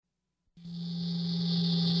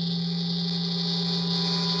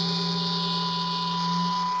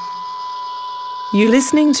You're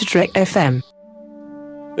listening to Trek FM.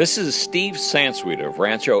 This is Steve Sansweet of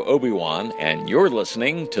Rancho Obi-Wan, and you're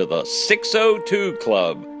listening to the 602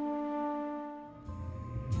 Club.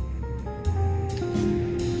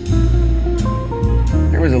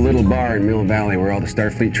 There was a little bar in Mill Valley where all the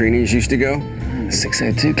Starfleet trainees used to go. The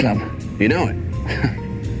 602 Club. You know it?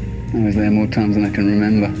 I was there more times than I can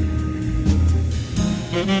remember.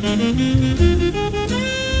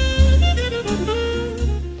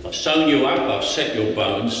 I've sewn you up, I've set your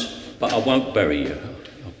bones, but I won't bury you.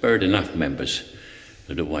 I've buried enough members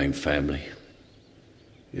of the Wayne family.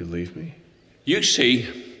 You leave me? You see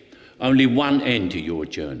only one end to your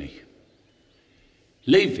journey.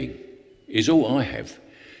 Leaving is all I have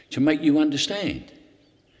to make you understand.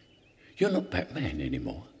 You're not Batman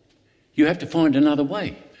anymore. You have to find another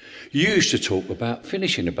way. You used to talk about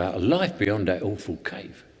finishing, about a life beyond that awful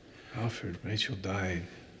cave. Alfred, Rachel died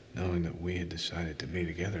knowing that we had decided to be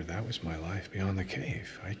together. That was my life beyond the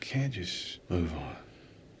cave. I can't just move on.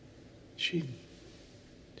 She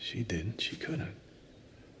didn't. She couldn't.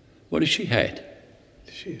 What if she had?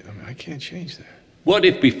 I can't change that. What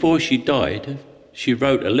if before she died, she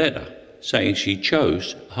wrote a letter saying she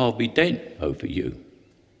chose Harvey Dent over you?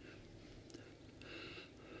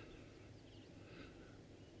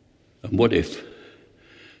 And what if,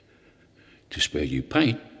 to spare you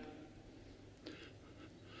pain,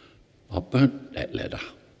 I burnt that letter?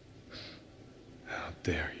 How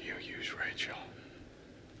dare you use Rachel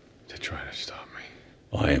to try to stop me?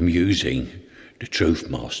 I am using the truth,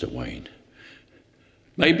 Master Wayne.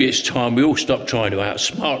 Maybe it's time we all stop trying to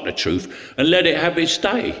outsmart the truth and let it have its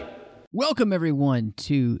day. Welcome, everyone,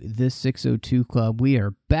 to the 602 Club. We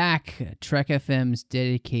are back, Trek FM's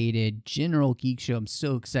dedicated General Geek Show. I'm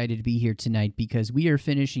so excited to be here tonight because we are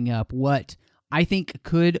finishing up what I think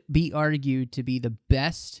could be argued to be the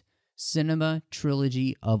best cinema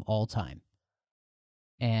trilogy of all time.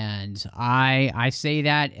 And I say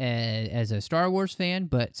that as a Star Wars fan,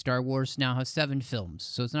 but Star Wars now has 7 films,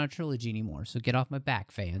 so it's not a trilogy anymore. So get off my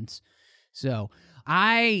back, fans. So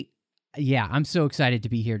I'm so excited to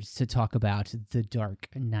be here to talk about The Dark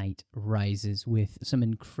Knight Rises with some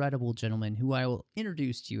incredible gentlemen who I will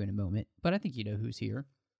introduce to you in a moment, but I think you know who's here.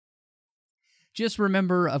 Just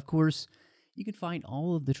remember, of course, you can find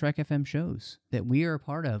all of the Trek FM shows that we are a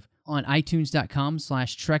part of on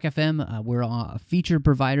iTunes.com/TrekFM. We're a featured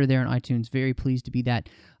provider there on iTunes. Very pleased to be that.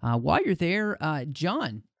 While you're there,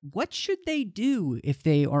 John, what should they do if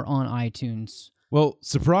they are on iTunes? Well,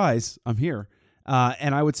 surprise, I'm here.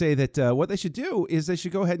 And I would say that what they should do is they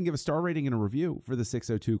should go ahead and give a star rating and a review for the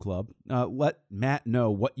 602 Club. Let Matt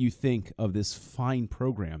know what you think of this fine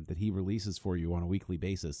program that he releases for you on a weekly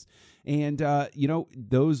basis. And,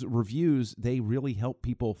 those reviews, they really help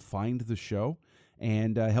people find the show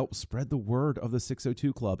and help spread the word of the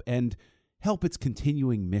 602 Club and help its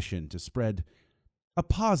continuing mission to spread a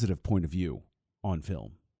positive point of view on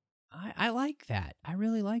film. I like that. I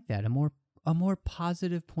really like that. A more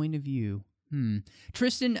positive point of view.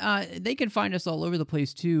 Tristan, they can find us all over the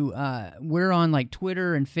place too. We're on like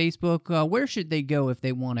Twitter and Facebook. Where should they go if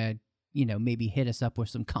they want to, maybe hit us up with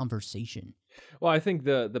some conversation? Well, I think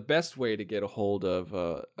the best way to get a hold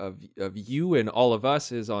of you and all of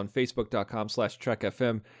us is on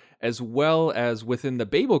Facebook.com/TrekFM, as well as within the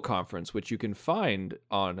Babel Conference, which you can find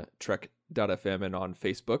on Trek.fm and on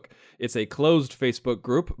Facebook. It's a closed Facebook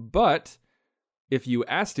group, but if you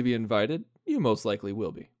ask to be invited, you most likely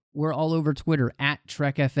will be. We're all over Twitter at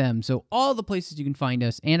TrekFM, so all the places you can find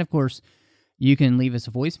us. And, of course, you can leave us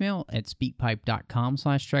a voicemail at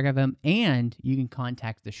speakpipe.com/TrekFM, and you can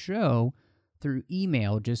contact the show through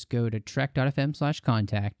email. Just go to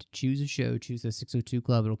trek.fm/contact, choose a show, choose the 602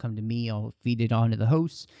 Club. It'll come to me. I'll feed it on to the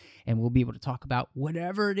hosts, and we'll be able to talk about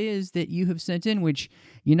whatever it is that you have sent in, which,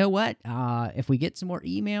 you know what? If we get some more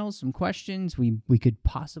emails, some questions, we could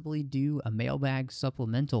possibly do a mailbag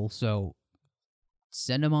supplemental, so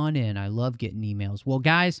send them on in. I love getting emails. Well,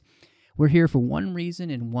 guys, we're here for one reason,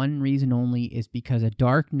 and one reason only, is because A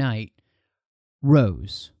Dark Knight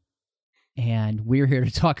rose, and we're here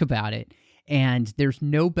to talk about it. And there's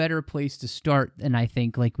no better place to start than, I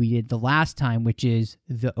think, like we did the last time, which is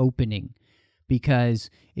the opening. Because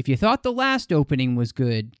if you thought the last opening was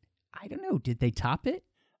good, I don't know, did they top it?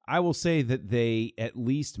 I will say that they at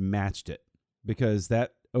least matched it, because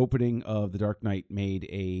that opening of The Dark Knight made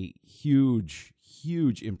a huge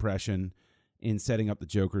impression in setting up the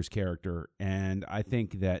Joker's character, and I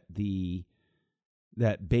think that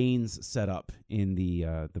that Bane's setup in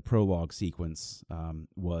the prologue sequence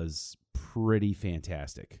was pretty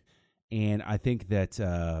fantastic, and I think that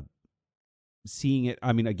seeing it,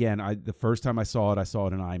 I mean, again, the first time I saw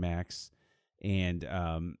it in IMAX, and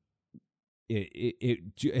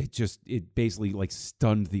it basically like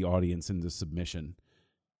stunned the audience into submission.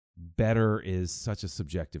 Better is such a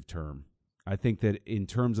subjective term. I think that in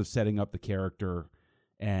terms of setting up the character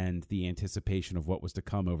and the anticipation of what was to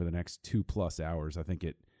come over the next 2+ hours, I think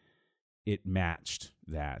it matched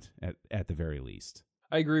that at the very least.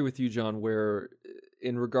 I agree with you, John, where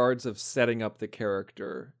in regards of setting up the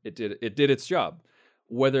character, it did its job.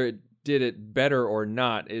 Whether it did it better or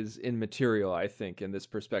not is immaterial, I think, in this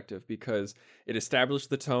perspective, because it established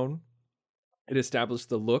the tone, it established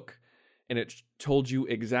the look, and it told you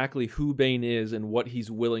exactly who Bane is and what he's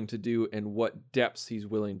willing to do and what depths he's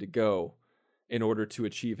willing to go in order to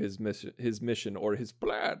achieve his mission or his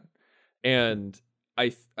plan. And I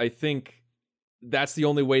think that's the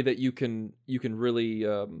only way that you can really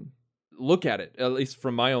look at it, at least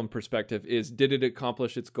from my own perspective, is did it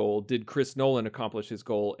accomplish its goal? Did Chris Nolan accomplish his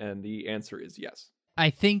goal? And the answer is yes.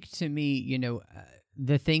 I think, to me,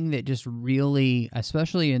 the thing that just really,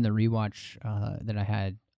 especially in the rewatch that I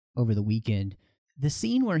had over the weekend, the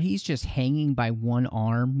scene where he's just hanging by one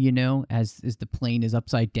arm, as the plane is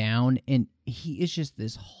upside down, and he is just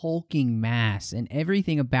this hulking mass, and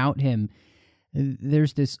everything about him,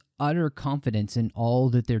 there's this utter confidence in all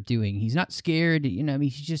that they're doing. He's not scared,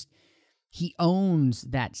 he owns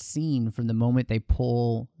that scene from the moment they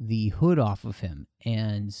pull the hood off of him.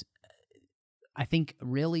 And I think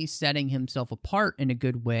really setting himself apart in a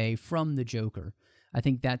good way from the Joker. I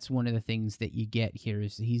think that's one of the things that you get here,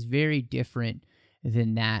 is he's very different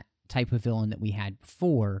than that type of villain that we had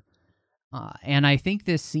before. And I think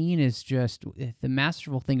this scene is just, the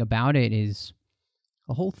masterful thing about it is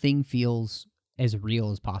the whole thing feels as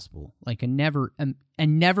real as possible. Like, and never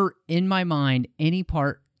in my mind any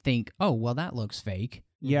part think, oh, well, that looks fake.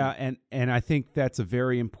 Yeah, and I think that's a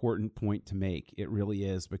very important point to make. It really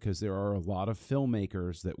is, because there are a lot of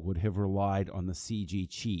filmmakers that would have relied on the CG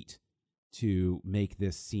cheat to make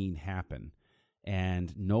this scene happen.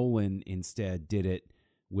 And Nolan instead did it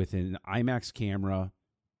with an IMAX camera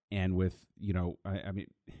and with, I mean,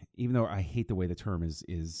 even though I hate the way the term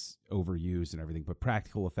is overused and everything, but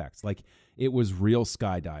practical effects. Like, it was real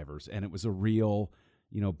skydivers, and it was a real,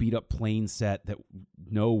 beat up plane set that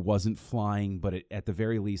wasn't flying, but at the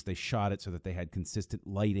very least they shot it so that they had consistent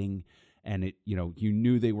lighting, and it, you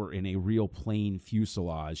knew they were in a real plane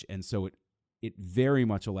fuselage. And so it very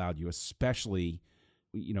much allowed you, especially,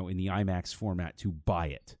 in the IMAX format, to buy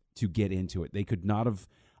it, to get into it. They could not have,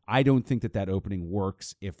 I don't think that opening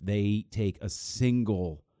works if they take a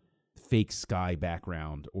single fake sky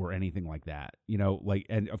background or anything like that,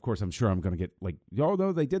 and of course I'm sure I'm going to get like, oh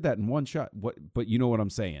no, they did that in one shot. But you know what I'm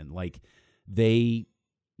saying? Like,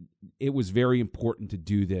 it was very important to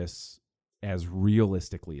do this as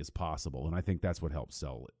realistically as possible. And I think that's what helps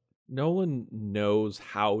sell it. Nolan knows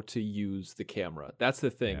how to use the camera. That's the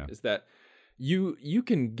thing, is that you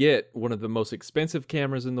can get one of the most expensive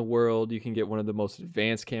cameras in the world. You can get one of the most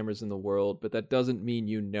advanced cameras in the world, but that doesn't mean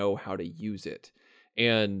you know how to use it.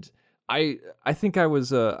 And I think I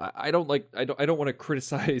was I don't want to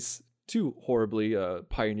criticize too horribly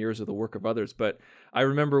pioneers of the work of others, but I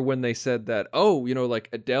remember when they said that, like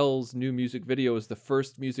Adele's new music video is the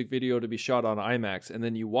first music video to be shot on IMAX, and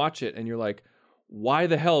then you watch it and you're like, why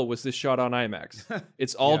the hell was this shot on IMAX?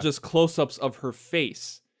 It's all just close-ups of her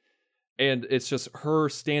face, and it's just her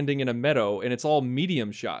standing in a meadow, and it's all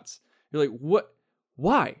medium shots. You're like, what?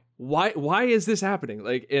 Why is this happening?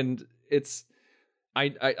 Like, and it's,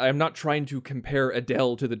 I'm not trying to compare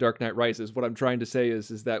Adele to The Dark Knight Rises. What I'm trying to say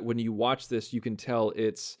is that when you watch this, you can tell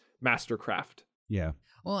it's mastercraft. Yeah.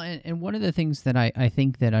 Well, and one of the things that I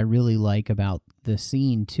think that I really like about the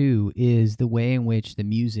scene, too, is the way in which the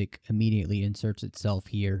music immediately inserts itself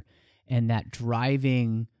here, and that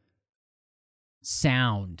driving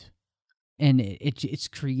sound. And it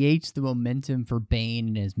creates the momentum for Bane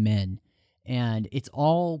and his men. And it's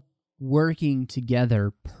all working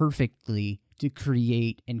together perfectly to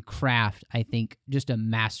create and craft, I think, just a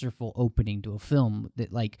masterful opening to a film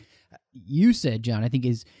that, like you said, John, I think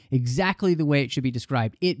is exactly the way it should be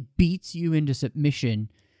described. It beats you into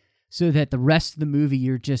submission so that the rest of the movie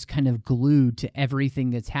you're just kind of glued to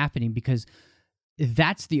everything that's happening, because if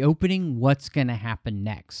that's the opening, what's going to happen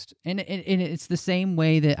next? And it's the same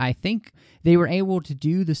way that I think they were able to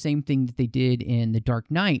do the same thing that they did in The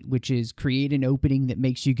Dark Knight, which is create an opening that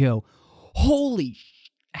makes you go, holy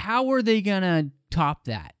how are they going to top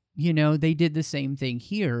that? They did the same thing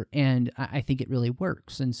here, and I think it really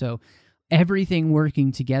works. And so everything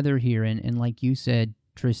working together here, and like you said,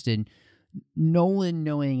 Tristan, Nolan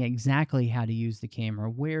knowing exactly how to use the camera,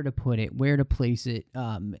 where to put it, where to place it,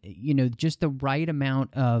 just the right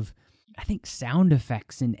amount of I think sound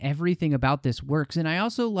effects and everything about this works. And I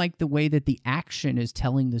also like the way that the action is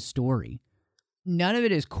telling the story. None of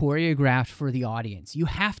it is choreographed for the audience. You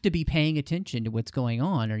have to be paying attention to what's going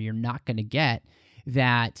on, or you're not going to get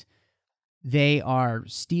that they are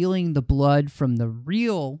stealing the blood from the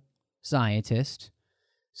real scientist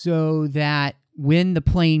so that when the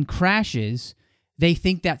plane crashes, they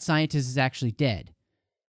think that scientist is actually dead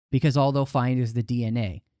because all they'll find is the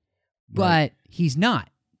DNA. But he's not.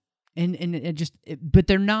 But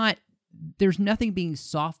they're not, there's nothing being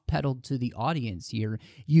soft pedaled to the audience here.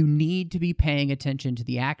 You need to be paying attention to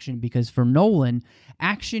the action because for Nolan,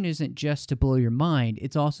 action isn't just to blow your mind,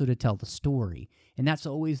 it's also to tell the story. And that's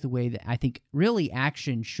always the way that I think really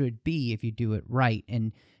action should be if you do it right.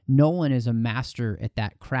 And Nolan is a master at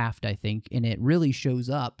that craft, I think, and it really shows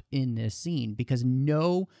up in this scene because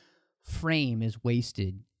no frame is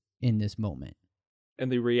wasted in this moment.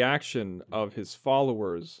 And the reaction of his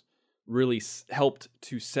followers really helped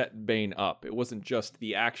to set Bane up. It wasn't just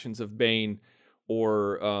the actions of Bane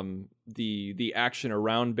or the action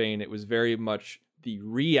around Bane. It was very much the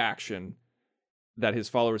reaction that his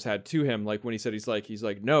followers had to him. Like when he said, he's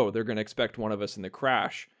like, no, they're going to expect one of us in the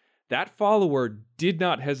crash. That follower did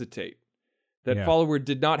not hesitate. That follower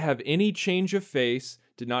did not have any change of face,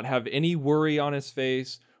 did not have any worry on his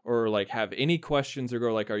face, or like have any questions or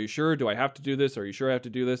go like, are you sure? Do I have to do this? Are you sure I have to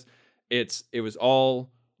do this? It was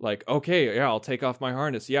all like, okay, yeah, I'll take off my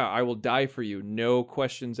harness. Yeah, I will die for you. No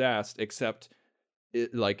questions asked, except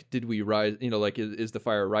like, did we rise? You know, like, is the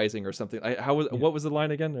fire rising or something? What was the line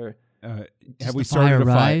again? Or have we started a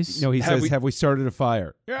fire? No, he says, have we started a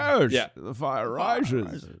fire? Yes, yeah. The fire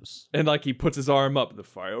rises. And like he puts his arm up, the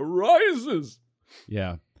fire rises.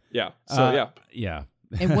 Yeah. Yeah. So yeah.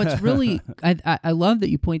 And what's really, I love that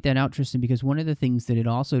you point that out, Tristan, because one of the things that it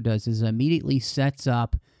also does is immediately sets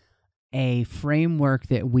up a framework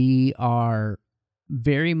that we are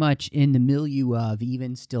very much in the milieu of,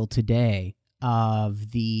 even still today,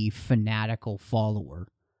 of the fanatical follower,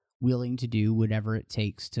 willing to do whatever it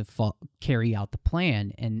takes to carry out the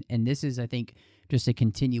plan. And this is, I think, just a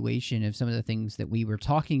continuation of some of the things that we were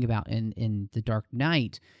talking about in The Dark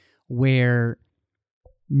Knight, where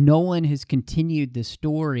Nolan has continued the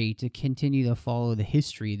story to continue to follow the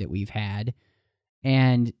history that we've had,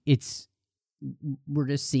 and we're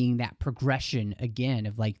just seeing that progression again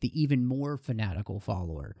of like the even more fanatical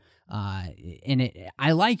follower, and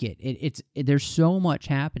I like it. There's so much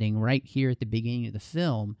happening right here at the beginning of the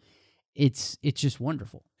film. It's just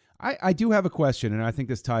wonderful. I do have a question, and I think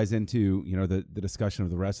this ties into the discussion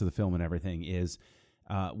of the rest of the film and everything. Is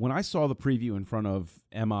when I saw the preview in front of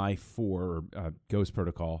MI4, Ghost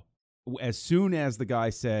Protocol, as soon as the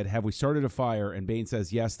guy said, have we started a fire? And Bane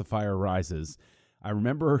says, yes, the fire rises. I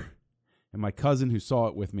remember, and my cousin who saw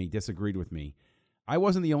it with me disagreed with me. I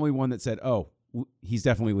wasn't the only one that said, oh, he's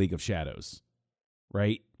definitely League of Shadows,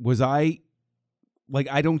 right? Was I, like,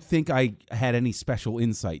 I don't think I had any special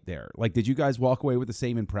insight there. Like, did you guys walk away with the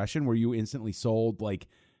same impression? Were you instantly sold, like,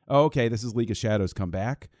 oh, okay, this is League of Shadows, come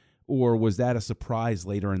back? Or was that a surprise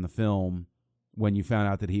later in the film when you found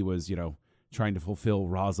out that he was, trying to fulfill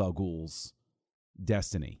Ra's al Ghul's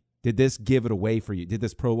destiny? Did this give it away for you? Did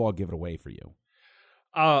this prologue give it away for you?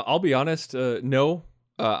 I'll be honest, no.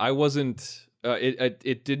 I wasn't,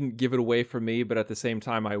 it didn't give it away for me, but at the same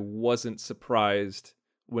time, I wasn't surprised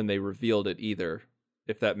when they revealed it either,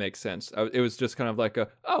 if that makes sense. It was just kind of like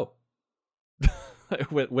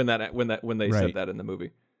when they said that in the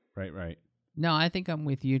movie. Right. No, I think I'm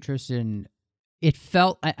with you, Tristan. It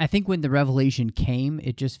felt, I think when the revelation came,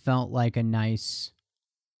 it just felt like a nice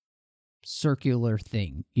circular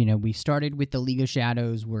thing. We started with the League of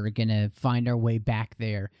Shadows. We're going to find our way back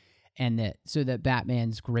there. And that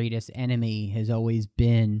Batman's greatest enemy has always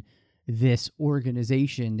been this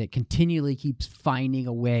organization that continually keeps finding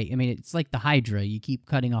a way. I mean, it's like the Hydra. You keep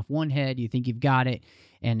cutting off one head, you think you've got it,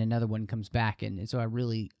 and another one comes back. And so I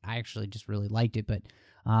actually just really liked it. But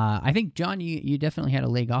I think, John, you definitely had a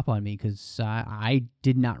leg up on me because I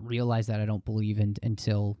did not realize that, I don't believe,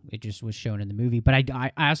 until it just was shown in the movie. But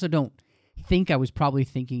I also don't think I was probably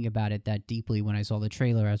thinking about it that deeply when I saw the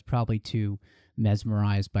trailer. I was probably too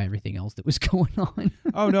mesmerized by everything else that was going on.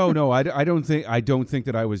 Oh no, I don't think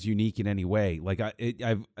that I was unique in any way. Like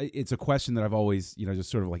it's a question that I've always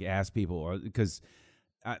just sort of like asked people, because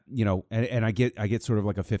and I get sort of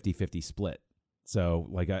like a 50-50 split. So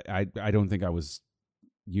like I don't think I was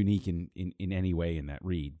unique in any way in that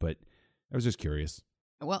read, but I was just curious.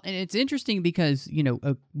 Well, and it's interesting because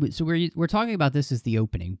so we're talking about this as the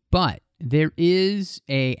opening, but there is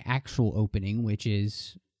a actual opening, which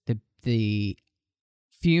is the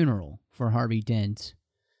funeral for Harvey Dent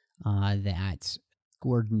that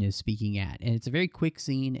Gordon is speaking at. And it's a very quick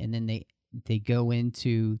scene, and then they go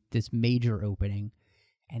into this major opening,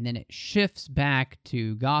 and then it shifts back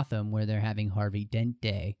to Gotham where they're having Harvey Dent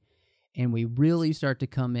Day. And we really start to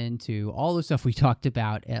come into all the stuff we talked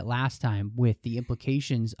about at last time with the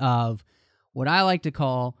implications of what I like to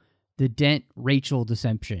call the Dent-Rachel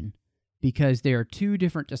deception, because there are two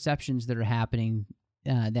different deceptions that are happening,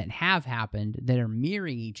 that have happened, that are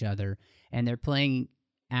mirroring each other, and they're playing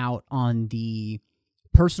out on the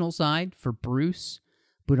personal side for Bruce,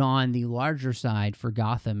 but on the larger side for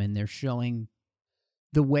Gotham, and they're showing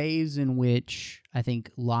the ways in which I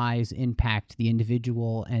think lies impact the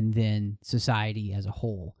individual and then society as a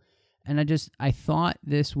whole. And I thought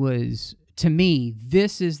this was, to me,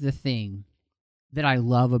 this is the thing that I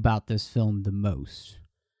love about this film the most,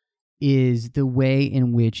 is the way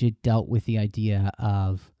in which it dealt with the idea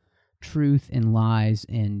of truth and lies,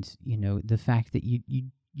 and, you know, the fact that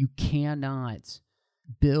you cannot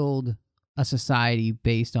build a society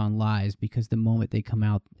based on lies, because the moment they come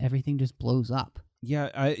out, everything just blows up. Yeah,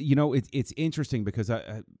 it's interesting because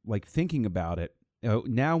I like thinking about it.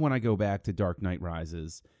 Now when I go back to Dark Knight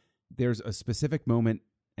Rises, there's a specific moment,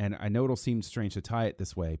 and I know it'll seem strange to tie it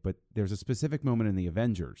this way, but there's a specific moment in the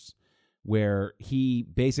Avengers where he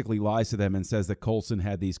basically lies to them and says that Coulson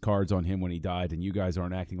had these cards on him when he died, and you guys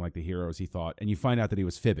aren't acting like the heroes he thought, and you find out that he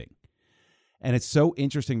was fibbing. And it's so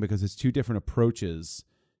interesting because it's two different approaches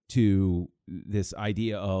to this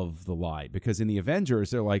idea of the lie. Because in the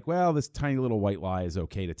Avengers, they're like, well, this tiny little white lie is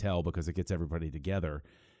okay to tell because it gets everybody together.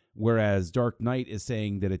 Whereas Dark Knight is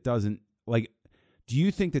saying that it doesn't. Like, do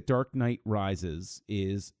you think that Dark Knight Rises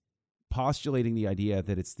is postulating the idea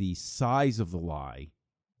that it's the size of the lie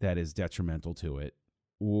that is detrimental to it,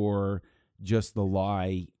 or just the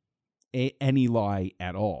lie, any lie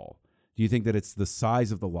at all? Do you think that it's the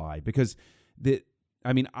size of the lie? Because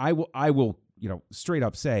I will straight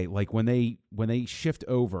up say, like, when they shift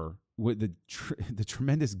over with the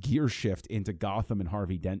tremendous gear shift into Gotham and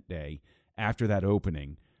Harvey Dent Day after that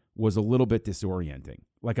opening was a little bit disorienting.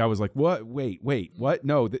 Like, I was like, what? Wait, what?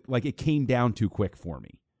 No, like, it came down too quick for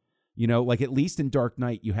me. You know, like, at least in Dark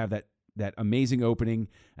Knight, you have that amazing opening,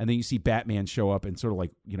 and then you see Batman show up and sort of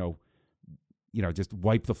like, just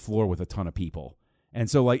wipe the floor with a ton of people. And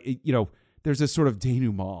so, like, there's this sort of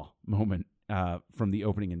denouement moment from the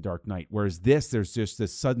opening in Dark Knight, whereas there's just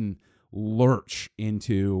this sudden lurch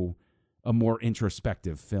into a more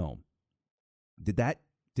introspective film. Did that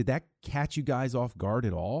catch you guys off guard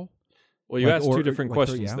at all? Well, you asked two different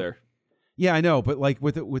questions there. Yeah, I know, but like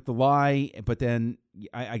with the lie, but then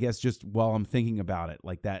I guess just while I'm thinking about it,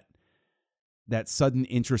 like that sudden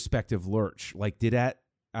introspective lurch, like did that?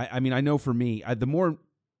 I mean, I know for me,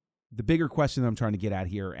 the bigger question that I'm trying to get at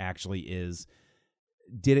here actually is,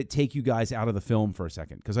 did it take you guys out of the film for a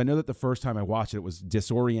second? Because I know that the first time I watched it, it was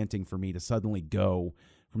disorienting for me to suddenly go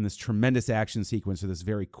from this tremendous action sequence to this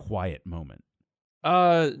very quiet moment.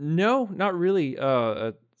 No, not really.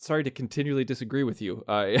 Sorry to continually disagree with you.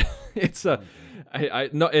 It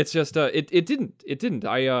didn't.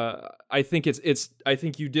 I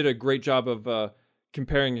think you did a great job of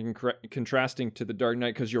comparing and contrasting to The Dark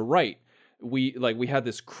Knight, because you're right. We had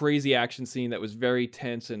this crazy action scene that was very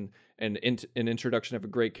tense and an introduction of a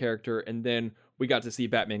great character, and then we got to see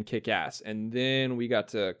Batman kick ass, and then we got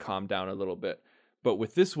to calm down a little bit. But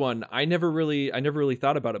with this one, I never really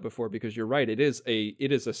thought about it before, because you're right. It is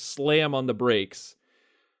a slam on the brakes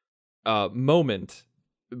moment,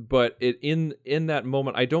 but in that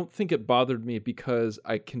moment, I don't think it bothered me, because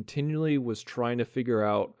I continually was trying to figure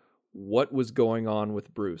out what was going on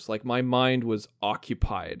with Bruce. Like, my mind was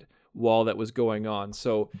occupied while that was going on.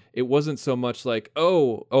 So it wasn't so much like,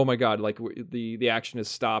 oh my God, like the action has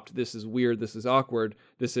stopped. This is weird. This is awkward.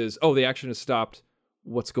 This is, the action has stopped.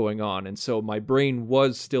 What's going on? And so my brain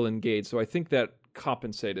was still engaged. So I think that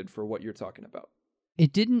compensated for what you're talking about.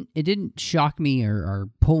 It didn't shock me or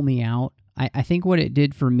pull me out. I think what it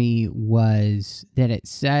did for me was that it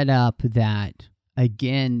set up that,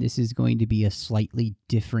 again, this is going to be a slightly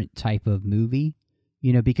different type of movie,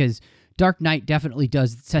 because Dark Knight definitely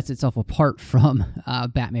sets itself apart from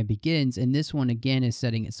Batman Begins, and this one, again, is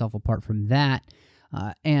setting itself apart from that.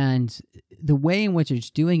 And the way in which it's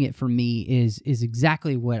doing it for me is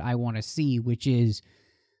exactly what I want to see, which is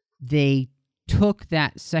they took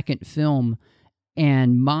that second film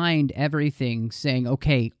and mined everything, saying,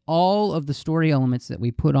 okay, all of the story elements that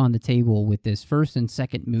we put on the table with this first and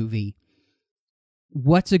second movie,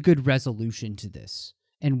 what's a good resolution to this?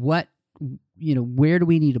 And where do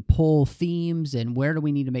we need to pull themes, and where do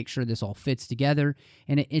we need to make sure this all fits together?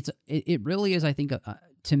 And it really is, I think,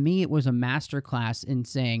 to me, it was a masterclass in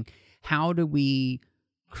saying, how do we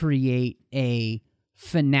create a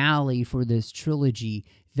finale for this trilogy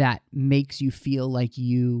that makes you feel like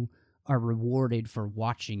you are rewarded for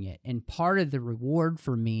watching it. And part of the reward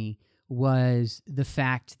for me was the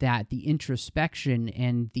fact that the introspection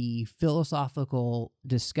and the philosophical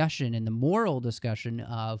discussion and the moral discussion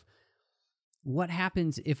of what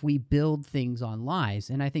happens if we build things on lies.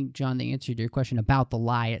 And I think, John, the answer to your question about the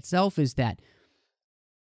lie itself is that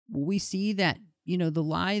we see that, the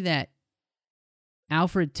lie that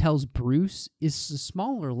Alfred tells Bruce is a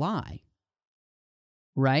smaller lie,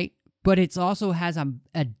 right? But it also has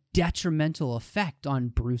a detrimental effect on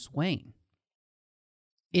Bruce Wayne.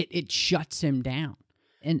 It shuts him down.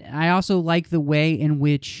 And I also like the way in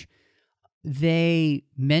which they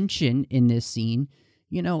mention in this scene,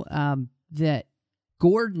 that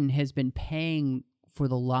Gordon has been paying for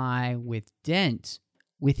the lie with Dent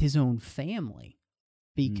with his own family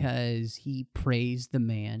because he praised the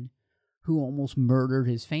man who almost murdered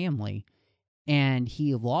his family, and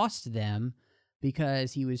he lost them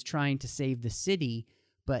because he was trying to save the city,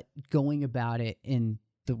 but going about it in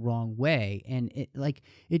the wrong way. And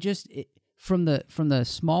from the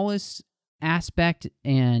smallest aspect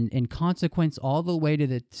and consequence all the way to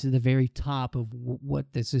the very top of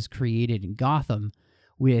what this has created in Gotham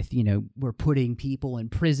with, we're putting people in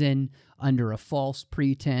prison under a false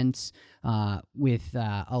pretense, with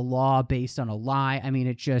a law based on a lie. I mean,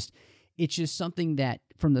 it's just something that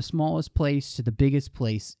from the smallest place to the biggest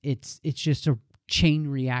place, it's just a chain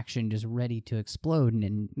reaction just ready to explode,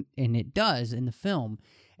 and it does in the film.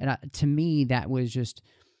 And to me, that was just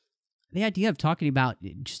the idea of talking about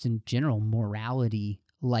just in general morality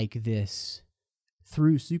like this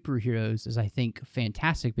through superheroes is, I think,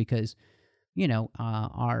 fantastic because,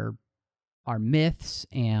 our myths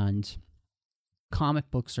and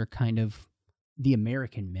comic books are kind of the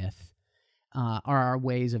American myth, are our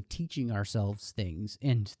ways of teaching ourselves things.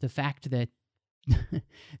 And the fact that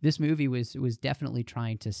this movie was definitely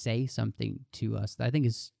trying to say something to us that I think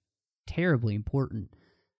is terribly important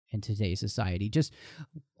in today's society. Just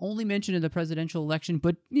only mentioned in the presidential election,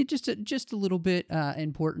 but just a little bit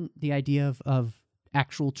important, the idea of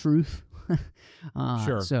actual truth.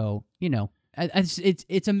 Sure. So,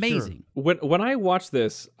 it's amazing. Sure. When I watched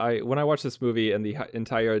this, movie and the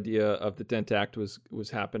entire idea of the Dent Act was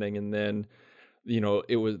happening, and then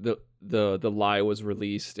it was the lie was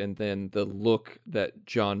released, and then the look that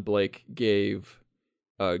John Blake gave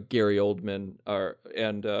Gary Oldman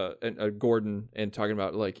and Gordon, and talking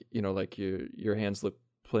about like your hands look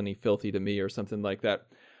plenty filthy to me or something like that.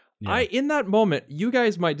 Yeah. In that moment, you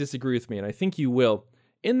guys might disagree with me, and I think you will.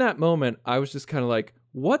 In that moment, I was just kind of like,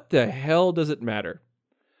 what the hell does it matter?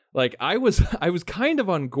 Like I was kind of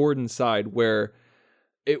on Gordon's side, where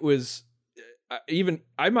it was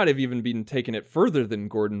I might have even been taking it further than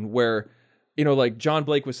Gordon, where like John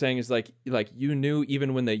Blake was saying is like you knew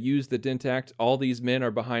even when they used the Dent Act, all these men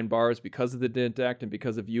are behind bars because of the Dent Act and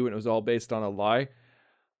because of you, and it was all based on a lie.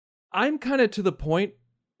 I'm kind of to the point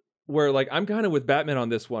where like I'm kind of with Batman on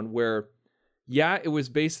this one, where yeah, it was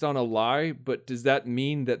based on a lie, but does that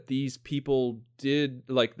mean that these people did,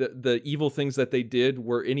 like, the evil things that they did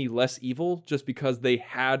were any less evil just because they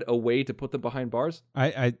had a way to put them behind bars?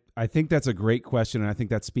 I think that's a great question, and I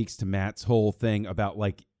think that speaks to Matt's whole thing about,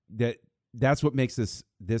 like, that's what makes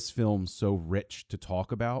this film so rich to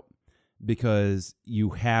talk about, because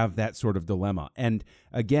you have that sort of dilemma. And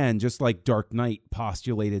again, just like Dark Knight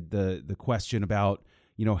postulated the question about,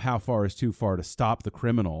 how far is too far to stop the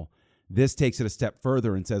criminal, this takes it a step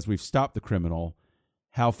further and says, we've stopped the criminal.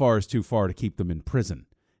 How far is too far to keep them in prison?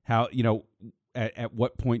 How, at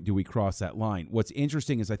what point do we cross that line? What's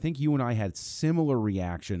interesting is I think you and I had similar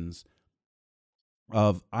reactions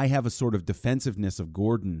of, I have a sort of defensiveness of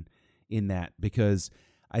Gordon in that, because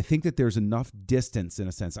I think that there's enough distance in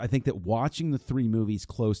a sense. I think that watching the three movies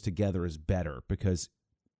close together is better, because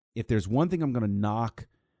if there's one thing I'm going to knock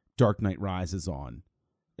Dark Knight Rises on,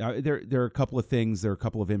 there are a couple of things, there are a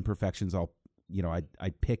couple of imperfections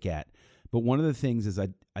I'd pick at, but one of the things is I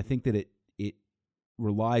think that it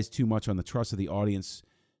relies too much on the trust of the audience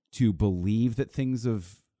to believe that things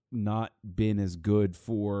have not been as good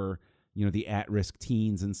for the at-risk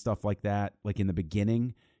teens and stuff like that. Like in the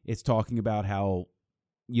beginning, it's talking about how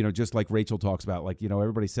just like Rachel talks about, like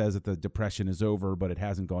everybody says that the Depression is over, but it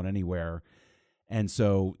hasn't gone anywhere, and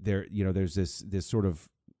so there's this sort of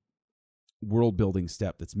world building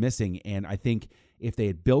step that's missing. And I think if they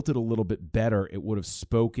had built it a little bit better, it would have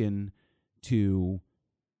spoken to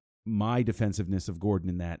my defensiveness of Gordon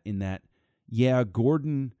in that, yeah,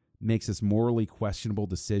 Gordon makes this morally questionable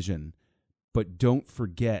decision, but don't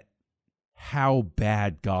forget how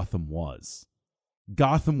bad Gotham was.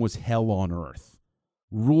 Gotham was hell on earth.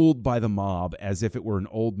 ruled by the mob as if it were an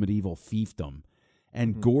old medieval fiefdom.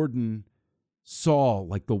 And Gordon saw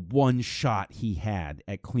like the one shot he had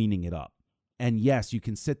at cleaning it up. And yes, you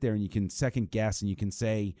can sit there and you can second guess and you can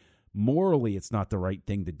say morally it's not the right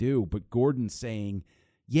thing to do. But Gordon's saying,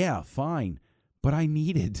 yeah, fine, but I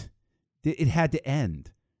needed, it had to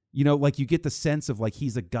end. You know, like you get the sense of like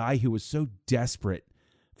he's a guy who was so desperate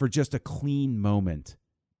for just a clean moment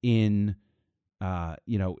in,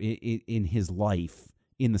 in his life,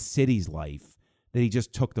 in the city's life, that he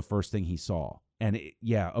just took the first thing he saw. And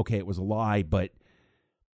it was a lie,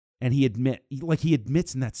 and he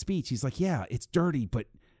admits in that speech, he's like, yeah, it's dirty, but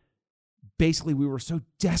basically we were so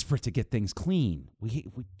desperate to get things clean. We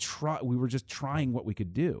were just trying what we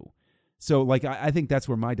could do. So like, I think that's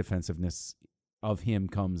where my defensiveness of him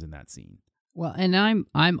comes in that scene. Well, and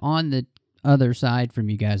I'm on the other side from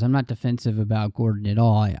you guys. I'm not defensive about Gordon at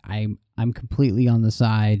all. I'm completely on the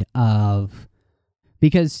side of,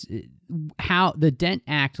 because how the Dent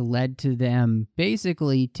Act led to them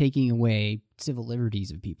basically taking away civil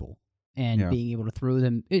liberties of people and being able to throw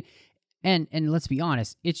them. And let's be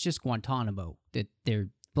honest, it's just Guantanamo. That their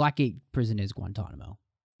Blackgate prison is Guantanamo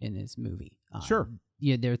in this movie. Sure.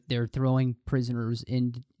 Yeah, they're throwing prisoners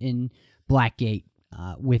in Blackgate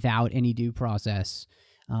without any due process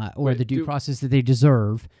or the due process that they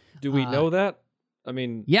deserve. Do we know that? I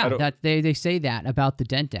mean, yeah, that they say that about the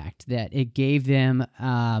Dent Act, that it gave them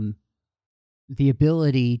the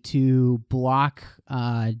ability to block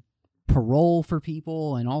parole for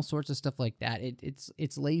people and all sorts of stuff like that.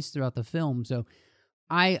 It's laced throughout the film, so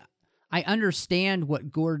I understand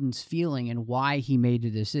what Gordon's feeling and why he made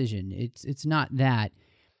the decision. It's not that.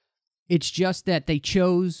 It's just that they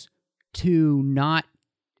chose to not,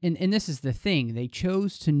 and this is the thing, they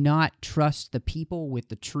chose to not trust the people with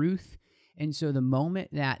the truth. And so the moment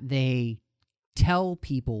that they tell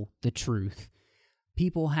people the truth,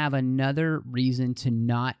 people have another reason to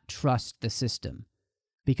not trust the system,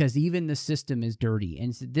 because even the system is dirty.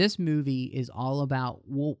 And so this movie is all about,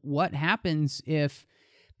 well, what happens if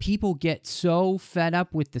people get so fed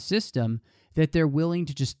up with the system that they're willing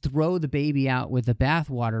to just throw the baby out with the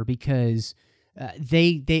bathwater because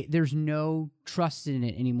there's no trust in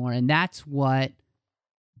it anymore. And that's what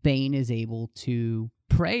Bane is able to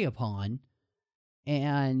prey upon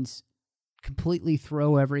and completely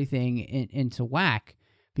throw everything into whack.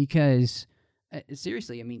 Because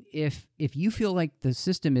seriously, I mean, if you feel like the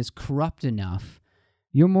system is corrupt enough,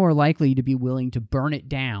 you're more likely to be willing to burn it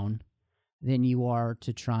down than you are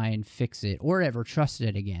to try and fix it or ever trust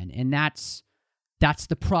it again. And that's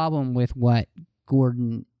the problem with what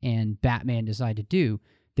Gordon and Batman decide to do.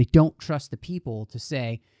 They don't trust the people to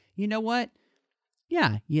say, you know what?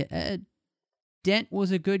 Yeah, Dent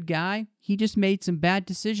was a good guy. He just made some bad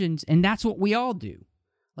decisions, and that's what we all do.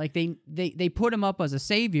 Like they put him up as a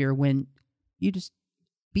savior when you just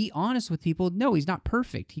be honest with people. No, he's not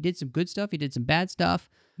perfect. He did some good stuff. He did some bad stuff.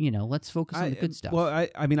 You know, let's focus on the good stuff. Well,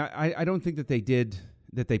 I don't think that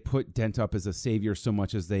they put Dent up as a savior so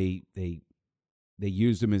much as they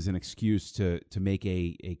used him as an excuse to make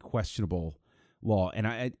a questionable law. And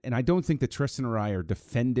I don't think that Tristan or I are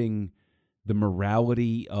defending the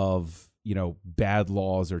morality of, bad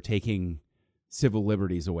laws or taking civil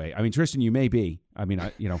liberties away. I mean, Tristan, you may be. I mean,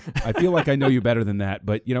 I feel like I know you better than that,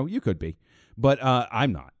 but you could be. But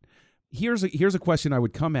I'm not. Here's a question I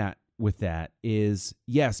would come at with that is,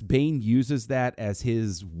 yes, Bane uses that as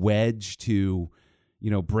his wedge to,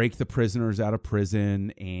 break the prisoners out of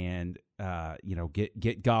prison and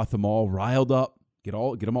get Gotham all riled up, get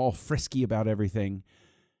them all frisky about everything.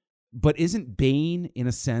 But isn't Bane in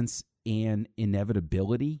a sense an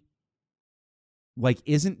inevitability? Like,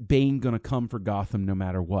 isn't Bane going to come for Gotham no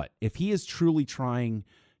matter what? If he is truly trying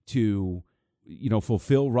to,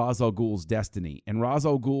 fulfill Ra's al Ghul's destiny, and Ra's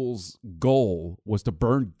al Ghul's goal was to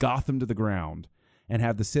burn Gotham to the ground and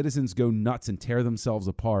have the citizens go nuts and tear themselves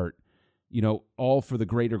apart, all for the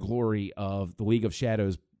greater glory of the League of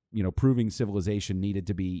Shadows, proving civilization needed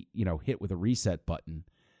to be, hit with a reset button.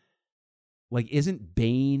 Like, isn't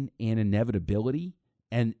Bane an inevitability?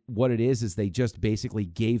 And what it is they just basically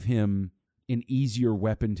gave him an easier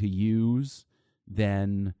weapon to use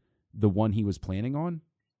than the one he was planning on?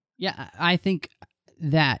 Yeah, I think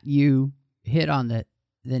that you hit on the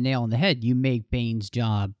nail on the head. You make Bane's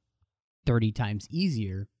job 30 times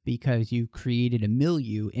easier because you created a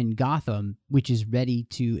milieu in Gotham which is ready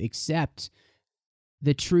to accept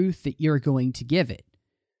the truth that you're going to give it,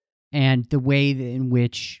 and the way in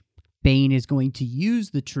which Bane is going to use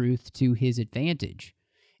the truth to his advantage.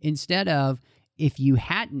 Instead of, if you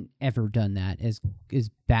hadn't ever done that as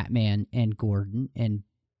Batman and Gordon, and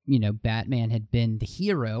Batman had been the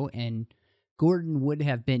hero and Gordon would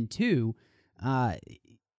have been too, I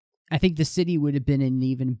think the city would have been in an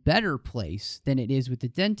even better place than it is with the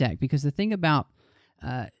Dent Act. Because the thing about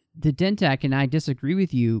the Dent Act, and I disagree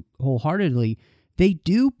with you wholeheartedly, they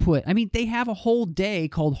do they have a whole day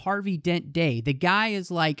called Harvey Dent Day. The guy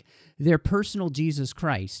is like their personal Jesus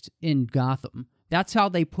Christ in Gotham. That's how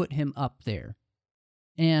they put him up there.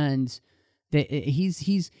 And he's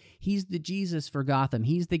the Jesus for Gotham.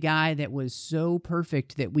 He's the guy that was so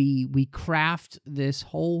perfect that we craft this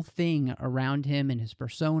whole thing around him and his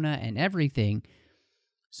persona and everything,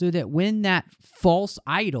 so that when that false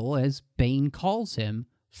idol, as Bane calls him,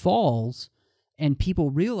 falls, and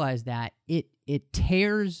people realize that, it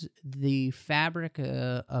tears the fabric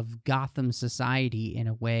of Gotham society in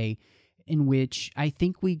a way in which I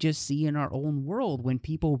think we just see in our own world when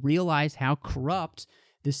people realize how corrupt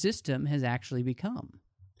the system has actually become.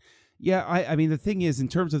 Yeah, I mean, the thing is, in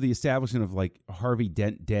terms of the establishment of like Harvey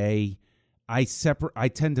Dent Day, I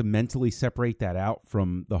tend to mentally separate that out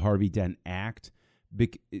from the Harvey Dent Act,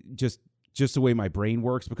 just the way my brain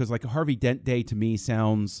works. Because like Harvey Dent Day to me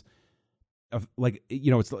sounds like,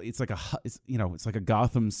 it's like a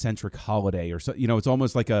Gotham centric holiday or so. It's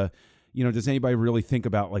almost like does anybody really think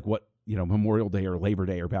about like what Memorial Day or Labor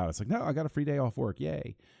Day are about? It's like, no, I got a free day off work,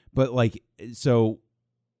 yay! But like so.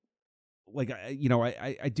 Like,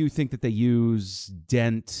 I do think that they use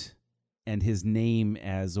Dent and his name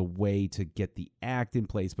as a way to get the act in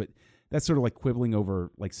place, but that's sort of like quibbling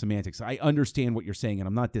over like semantics. I understand what you're saying, and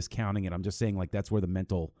I'm not discounting it. I'm just saying like that's where the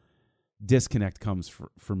mental disconnect comes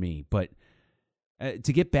for me. But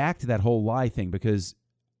to get back to that whole lie thing, because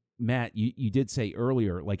Matt, you did say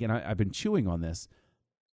earlier, like, and I've been chewing on this,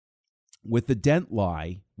 with the Dent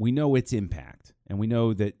lie, we know its impact, and we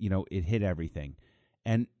know that, it hit everything.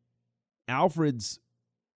 And Alfred's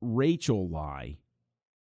Rachel lie,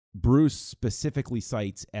 Bruce specifically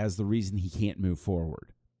cites as the reason he can't move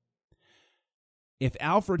forward. If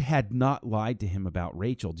Alfred had not lied to him about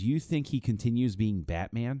Rachel, do you think he continues being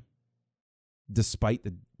Batman despite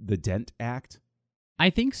the Dent Act? I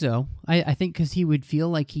think so. I think because he would feel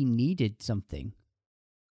like he needed something.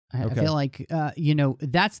 I feel like,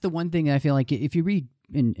 that's the one thing that I feel like if you read,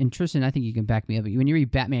 and Tristan, I think you can back me up, but when you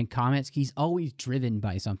read Batman comics, he's always driven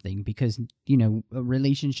by something because,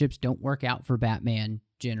 relationships don't work out for Batman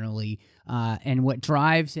generally. And what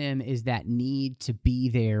drives him is that need to be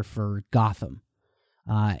there for Gotham.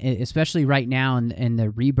 Especially right now in the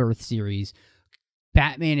Rebirth series,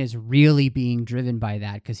 Batman is really being driven by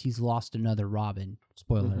that because he's lost another Robin.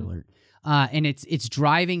 Spoiler alert. And it's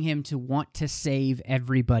driving him to want to save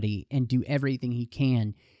everybody and do everything he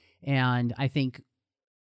can. And I think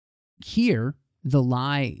here, the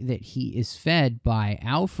lie that he is fed by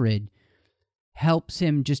Alfred helps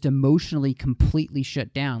him just emotionally completely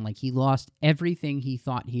shut down. Like he lost everything he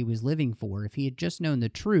thought he was living for. If he had just known the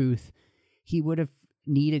truth, he would have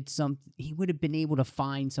he would have been able to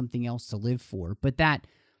find something else to live for. But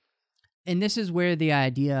and this is where the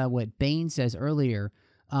idea, what Bane says earlier,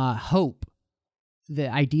 hope,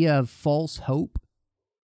 the idea of false hope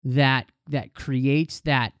that creates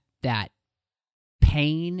that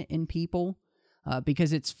pain in people,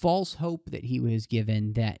 because it's false hope that he was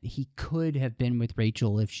given that he could have been with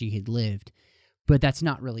Rachel if she had lived, but that's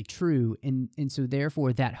not really true, and so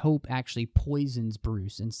therefore that hope actually poisons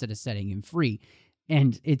Bruce instead of setting him free.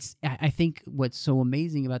 And I think what's so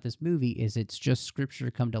amazing about this movie is it's just scripture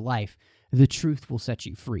come to life. The truth will set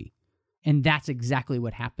you free. And that's exactly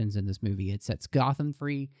what happens in this movie. It sets Gotham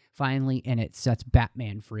free, finally, and it sets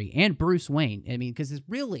Batman free. And Bruce Wayne. I mean, because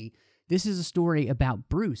this is a story about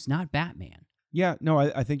Bruce, not Batman. Yeah, no,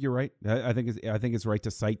 I think you're right. I think it's right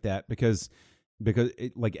to cite that because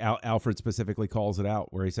Alfred specifically calls it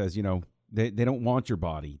out, where he says, they don't want your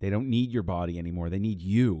body. They don't need your body anymore. They need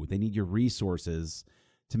you. They need your resources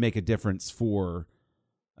to make a difference for,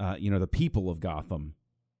 the people of Gotham.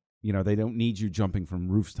 They don't need you jumping from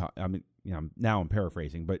rooftop. I mean, now I'm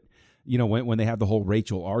paraphrasing, but when they have the whole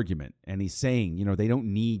Rachel argument, and he's saying, they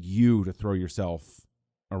don't need you to throw yourself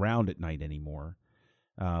around at night anymore.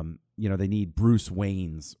 They need Bruce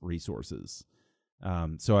Wayne's resources.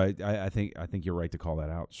 So I think you're right to call that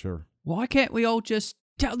out. Sure. Why can't we all just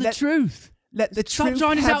tell the truth? Let the Stop truth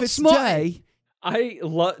trying to have its outsmart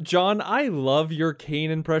day. John, I love your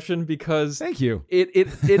Kane impression because thank you. It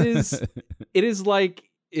is like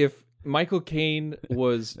if Michael Caine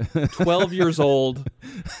was 12 years old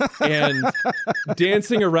and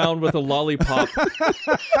dancing around with a lollipop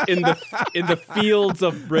in the fields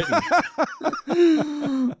of Britain.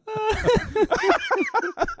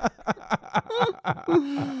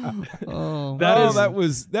 That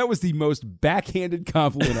was the most backhanded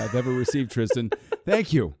compliment I've ever received, Tristan.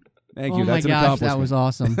 Thank you. Thank you. Oh That's my an gosh, that accomplishment. was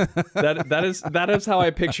awesome. That is how I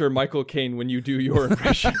picture Michael Caine when you do your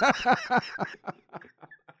impression.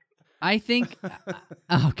 I think,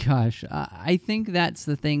 oh gosh, I think that's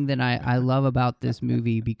the thing that I love about this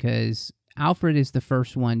movie, because Alfred is the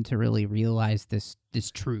first one to really realize this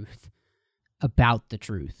truth about the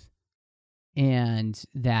truth, and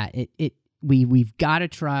that we've got to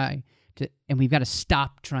try to, and we've got to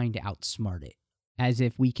stop trying to outsmart it, as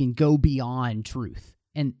if we can go beyond truth.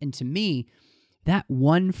 And to me, that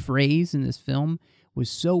one phrase in this film was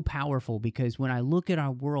so powerful, because when I look at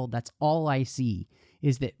our world, that's all I see,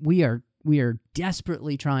 is that we are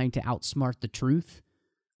desperately trying to outsmart the truth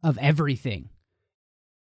of everything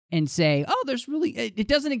and say, oh, there's really, it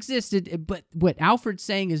doesn't exist. But what Alfred's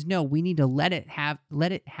saying is, no, we need to let it have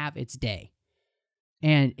its day.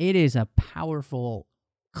 And it is a powerful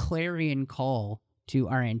clarion call to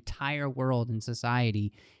our entire world and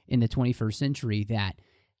society in the 21st century, that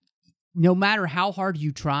no matter how hard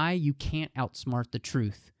you try, you can't outsmart the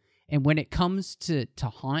truth. And when it comes to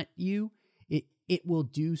haunt you, it will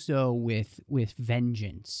do so with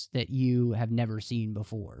vengeance that you have never seen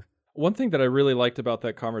before. One thing that I really liked about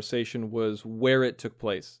that conversation was where it took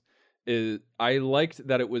place. I liked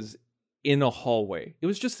that it was in a hallway. It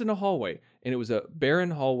was just in a hallway, and it was a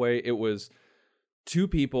barren hallway. It was two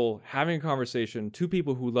people having a conversation, two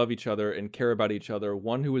people who love each other and care about each other,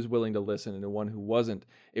 one who was willing to listen and one who wasn't.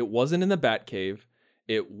 It wasn't in the Batcave.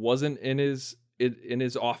 It wasn't in his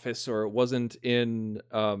office, or it wasn't in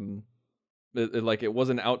it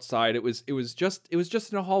wasn't outside. It was just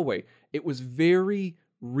in a hallway. It was very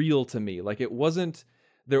real to me. Like, it wasn't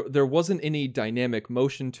there wasn't any dynamic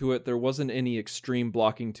motion to it. There wasn't any extreme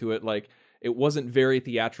blocking to it. Like, it wasn't very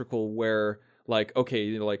theatrical where, like,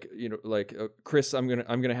 okay, Chris, I'm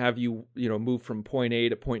gonna have you, move from point A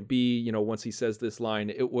to point B, once he says this line.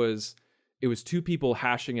 It was two people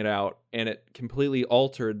hashing it out, and it completely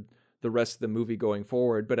altered the rest of the movie going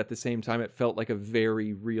forward. But at the same time, it felt like a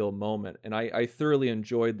very real moment, and I thoroughly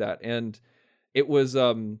enjoyed that. And it was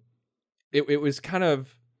the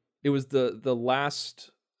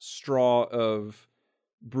last straw of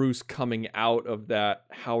Bruce coming out of that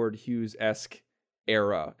Howard Hughes-esque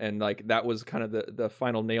era, and like that was kind of the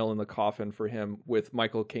final nail in the coffin for him, with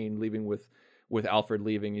Michael Caine leaving, with Alfred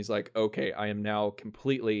leaving. He's like, okay, I am now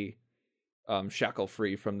completely shackle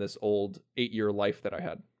free from this old 8-year life that I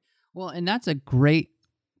had. Well, and that's a great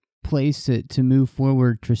place to move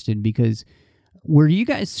forward, Tristan, because were you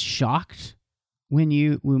guys shocked when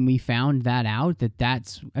we found that out,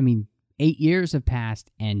 that's, 8 years have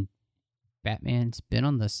passed and Batman's been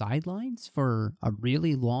on the sidelines for a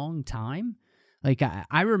really long time? Like,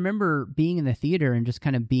 I remember being in the theater and just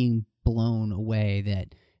kind of being blown away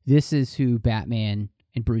that this is who Batman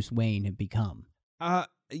and Bruce Wayne have become. I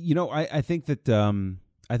think that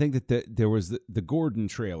there was the Gordon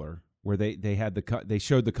trailer where they had they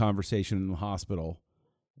showed the conversation in the hospital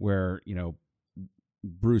where,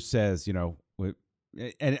 Bruce says,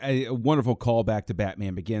 and a wonderful callback to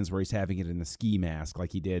Batman Begins, where he's having it in the ski mask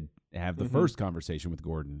like he did have the first conversation with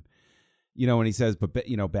Gordon. And he says, but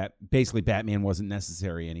basically Batman wasn't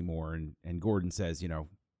necessary anymore, and Gordon says,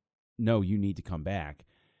 no, you need to come back.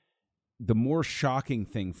 The more shocking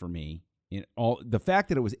thing for me, the fact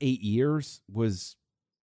that it was 8 years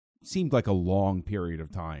seemed like a long period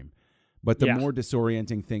of time, but the more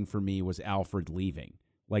disorienting thing for me was Alfred leaving.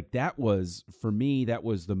 Like, that was, for me, that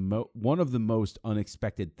was one of the most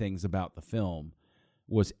unexpected things about the film,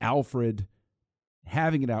 was Alfred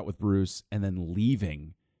having it out with Bruce and then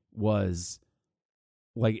leaving. Was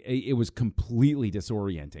like, it was completely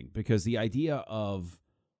disorienting, because the idea of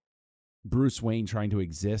Bruce Wayne trying to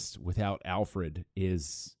exist without Alfred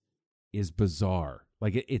is bizarre.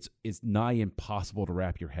 Like, it's nigh impossible to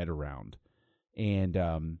wrap your head around. And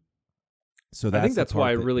so that's, I think that's why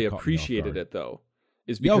I really appreciated it, though,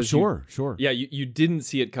 is because sure. Yeah, you didn't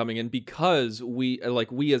see it coming, and because we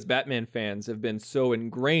as Batman fans have been so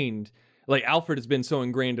ingrained, like Alfred has been so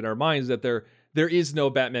ingrained in our minds that there is no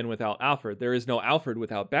Batman without Alfred. There is no Alfred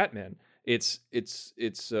without Batman.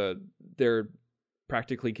 They're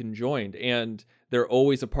practically conjoined, and they're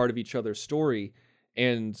always a part of each other's story.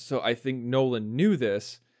 And so I think Nolan knew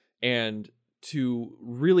this, and to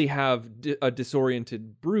really have a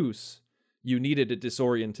disoriented Bruce, you needed a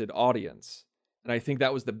disoriented audience. And I think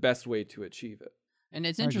that was the best way to achieve it. And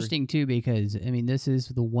it's interesting too, because this is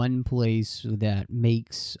the one place that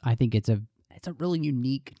makes, I think it's a really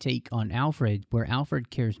unique take on Alfred, where Alfred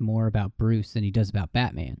cares more about Bruce than he does about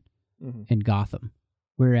Batman in Gotham.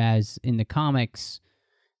 Whereas in the comics,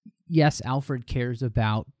 yes, Alfred cares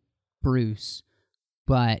about Bruce,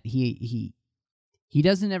 but he he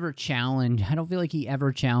doesn't ever challenge. I don't feel like he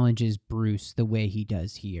ever challenges Bruce the way he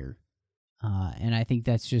does here. And I think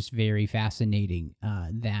that's just very fascinating,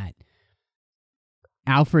 that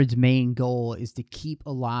Alfred's main goal is to keep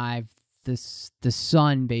alive the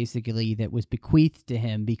son, basically, that was bequeathed to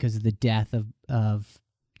him because of the death of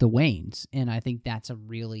the Waynes. And I think that's a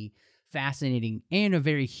really fascinating and a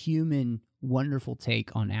very human, wonderful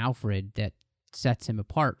take on Alfred that sets him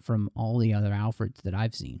apart from all the other Alfreds that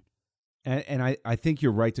I've seen. And I think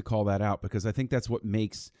you're right to call that out, because I think that's what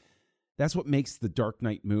makes the Dark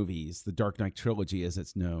Knight movies, the Dark Knight trilogy as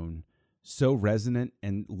it's known, so resonant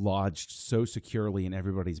and lodged so securely in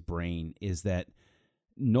everybody's brain, is that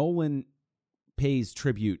Nolan pays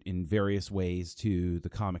tribute in various ways to the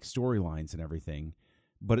comic storylines and everything,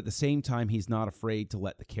 but at the same time, he's not afraid to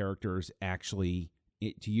let the characters actually,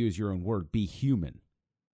 to use your own word, be human.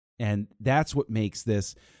 And that's what makes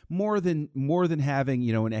this more than having,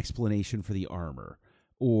 an explanation for the armor,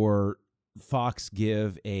 or Fox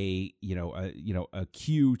give a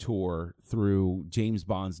Q tour through James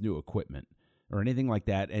Bond's new equipment or anything like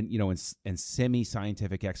that, and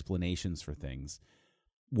semi-scientific explanations for things.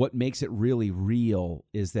 What makes it really real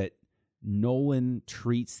is that Nolan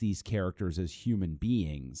treats these characters as human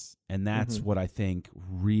beings, and that's what I think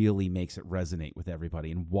really makes it resonate with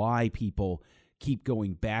everybody, and why people keep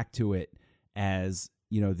going back to it, as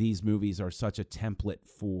these movies are such a template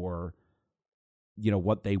for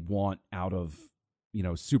what they want out of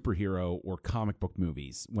superhero or comic book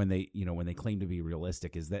movies when they claim to be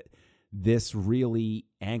realistic, is that this really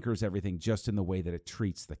anchors everything just in the way that it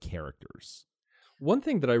treats the characters. One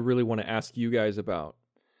thing that I really want to ask you guys about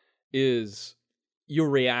is your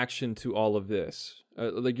reaction to all of this.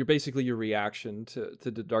 Your reaction to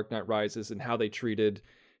The Dark Knight Rises and how they treated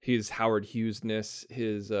his Howard Hughes-ness,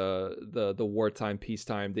 his the wartime,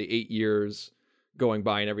 peacetime, the 8 years going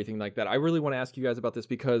by and everything like that. I really want to ask you guys about this,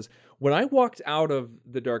 because when I walked out of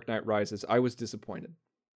The Dark Knight Rises, I was disappointed.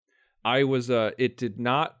 It did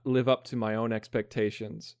not live up to my own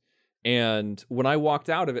expectations. And when I walked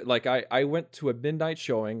out of it, I went to a midnight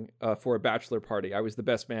showing for a bachelor party. I was the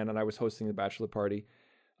best man and I was hosting the bachelor party.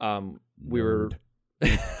 We were,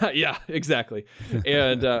 yeah, exactly.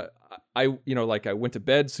 And I went to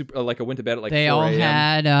bed I went to bed at 4 a.m. They all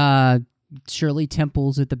had Shirley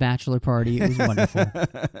Temples at the bachelor party. It was wonderful.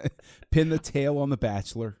 Pin the tail on the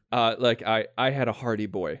bachelor. I had a Hardy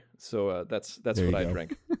Boy, so that's what I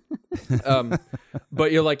drank.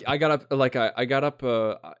 But I got up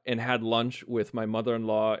and had lunch with my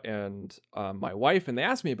mother-in-law and my wife, and they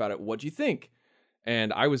asked me about it. What'd you think?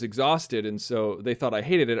 And I was exhausted, and so they thought I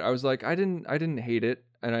hated it. I was like, I didn't hate it,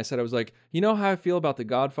 and I said, I was like, how I feel about the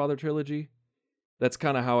Godfather trilogy? That's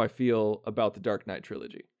kind of how I feel about the Dark Knight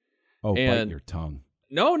trilogy. Oh, bite your tongue.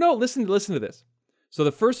 No, listen to this. So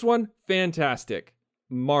the first one, fantastic,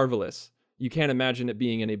 marvelous. You can't imagine it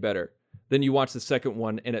being any better. Then you watch the second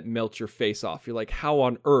one and it melts your face off. You're like, how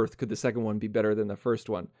on earth could the second one be better than the first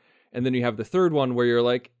one? And then you have the third one where you're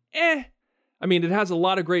like, I mean, it has a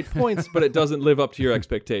lot of great points, but it doesn't live up to your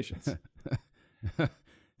expectations.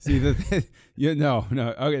 See,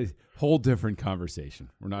 okay, whole different conversation.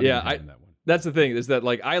 We're not even having that one. That's the thing, is that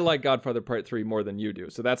I like Godfather Part 3 more than you do.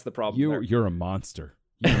 So that's the problem. You're a monster.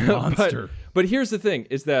 You're a monster. but here's the thing,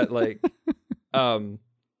 is that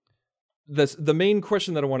the main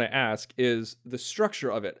question that I want to ask is the structure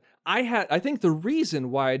of it. I think the reason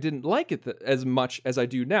why I didn't like it as much as I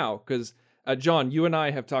do now, because John, you and I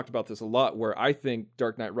have talked about this a lot, where I think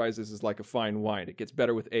Dark Knight Rises is like a fine wine. It gets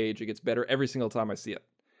better with age. It gets better every single time I see it.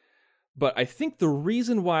 But I think the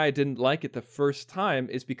reason why I didn't like it the first time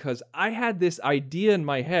is because I had this idea in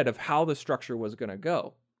my head of how the structure was going to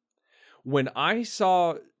go. When I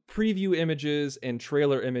saw preview images and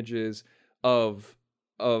trailer images of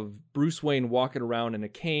Bruce Wayne walking around in a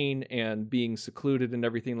cane and being secluded and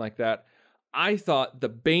everything like that, I thought the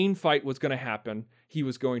Bane fight was going to happen. He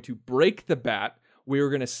was going to break the bat. We were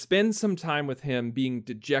going to spend some time with him being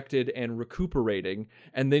dejected and recuperating,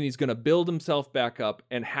 and then he's going to build himself back up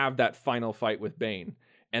and have that final fight with Bane.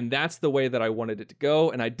 And that's the way that I wanted it to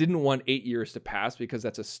go, and I didn't want 8 years to pass because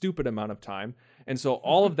that's a stupid amount of time. And so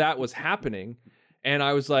all of that was happening, and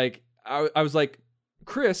I was like,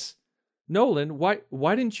 Chris Nolan,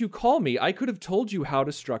 why didn't you call me? I could have told you how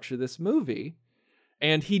to structure this movie.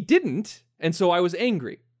 And he didn't, and so I was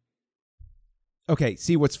angry. Okay,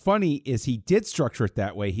 see, what's funny is he did structure it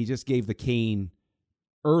that way. He just gave the cane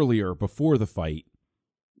earlier, before the fight,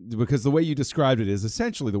 because the way you described it is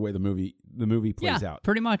essentially the way the movie plays out.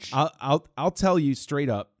 Pretty much. I'll tell you straight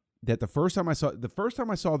up that the first time I saw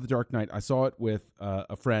The Dark Knight, I saw it with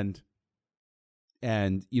a friend,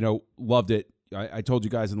 and loved it. I told you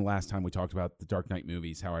guys in the last time we talked about the Dark Knight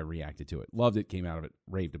movies, how I reacted to it. Loved it, came out of it,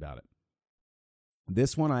 raved about it.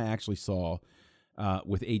 This one I actually saw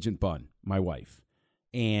with Agent Bunn, my wife.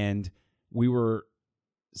 And we were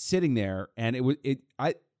sitting there, and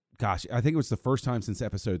I think it was the first time since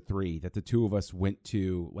episode 3 that the two of us went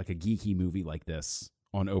to like a geeky movie like this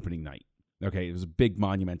on opening night. Okay, it was a big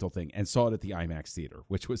monumental thing, and saw it at the IMAX theater,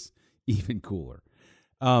 which was even cooler.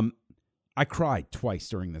 I cried twice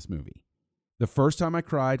during this movie. The first time I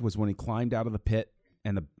cried was when he climbed out of the pit,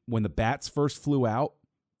 and when the bats first flew out,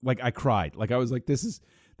 like I cried. Like I was like, this is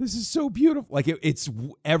so beautiful. Like it's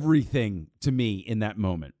everything to me in that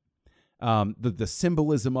moment. The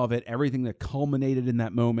symbolism of it, everything that culminated in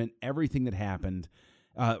that moment, everything that happened,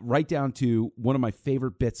 right down to one of my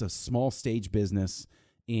favorite bits of small stage business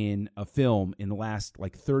in a film in the last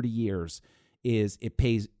like 30 years is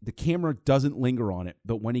the camera doesn't linger on it,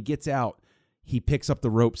 but when he gets out, he picks up the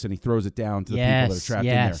ropes and he throws it down to the people that are trapped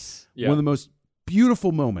in there. Yeah. One of the most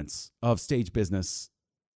beautiful moments of stage business,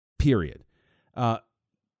 period.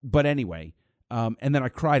 But anyway, and then I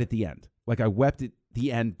cried at the end. Like I wept at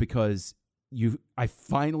the end because I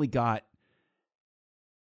finally got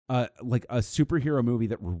like a superhero movie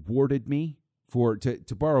that rewarded me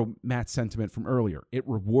to borrow Matt's sentiment from earlier. It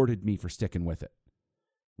rewarded me for sticking with it,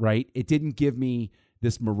 right? It didn't give me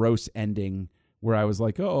this morose ending where I was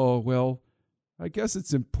like, oh, well, I guess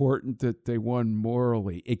it's important that they won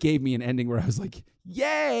morally. It gave me an ending where I was like,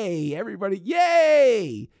 yay, everybody,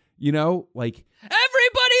 yay! You know, like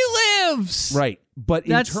everybody lives, right? But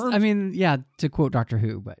to quote Doctor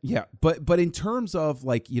Who, but in terms of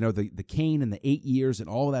like the cane and the 8 years and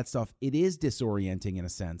all of that stuff, it is disorienting in a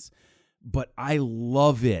sense. But I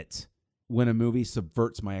love it when a movie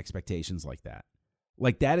subverts my expectations like that.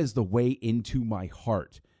 Like that is the way into my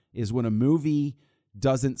heart. Is when a movie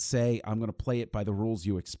doesn't say I'm going to play it by the rules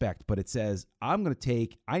you expect, but it says I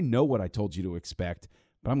know what I told you to expect,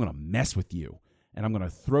 but I'm going to mess with you. And I'm going to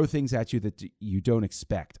throw things at you that you don't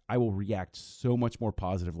expect. I will react so much more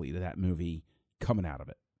positively to that movie coming out of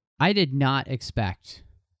it. I did not expect,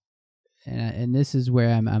 and this is where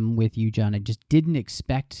I'm with you, John. I just didn't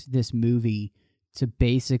expect this movie to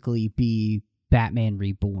basically be Batman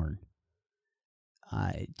Reborn.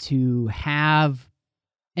 To have,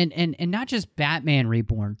 and not just Batman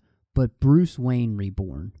Reborn, but Bruce Wayne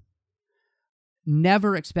Reborn.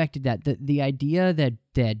 Never expected that. The idea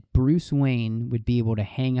that Bruce Wayne would be able to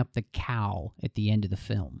hang up the cowl at the end of the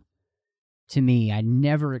film. To me, I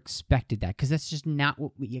never expected that because that's just not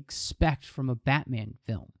what we expect from a Batman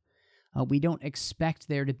film. We don't expect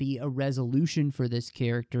there to be a resolution for this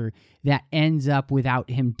character that ends up without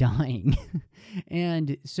him dying.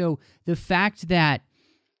 And so the fact that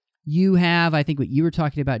you have, I think what you were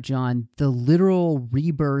talking about, John, the literal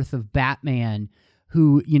rebirth of Batman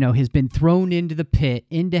who, has been thrown into the pit,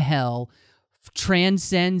 into hell,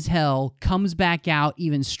 transcends hell, comes back out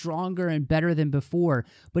even stronger and better than before.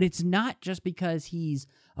 But it's not just because he's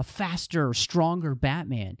a faster, stronger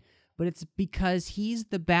Batman, but it's because he's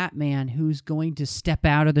the Batman who's going to step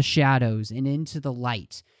out of the shadows and into the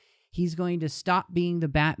light. He's going to stop being the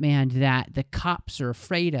Batman that the cops are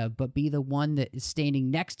afraid of, but be the one that is standing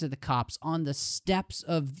next to the cops on the steps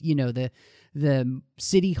of, the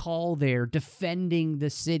city hall there, defending the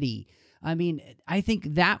city. I mean, I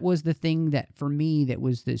think that was the thing that, for me, that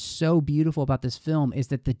was so beautiful about this film, is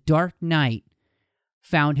that the Dark Knight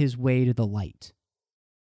found his way to the light.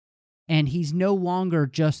 And he's no longer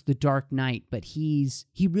just the Dark Knight, but he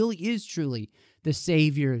really is truly the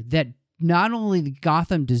savior that not only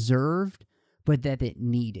Gotham deserved, but that it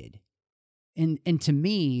needed. And to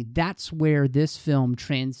me, that's where this film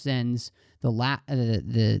transcends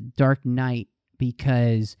the Dark Knight,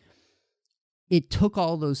 because it took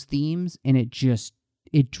all those themes and it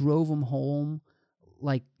drove them home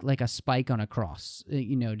like a spike on a cross,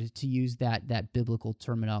 to use that biblical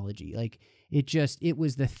terminology. Like it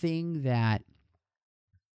was the thing that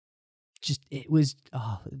it was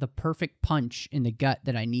the perfect punch in the gut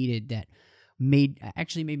that I needed that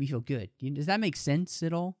actually made me feel good. Does that make sense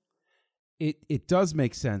at all? It does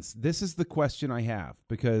make sense. This is the question I have,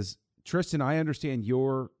 because Tristan, I understand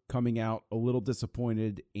you're coming out a little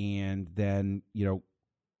disappointed, and then,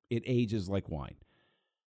 it ages like wine.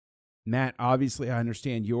 Matt, obviously I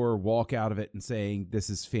understand your walk out of it and saying, this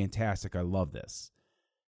is fantastic, I love this.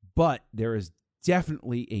 But there is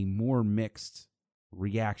definitely a more mixed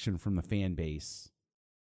reaction from the fan base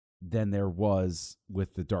than there was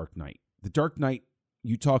with The Dark Knight. The Dark Knight,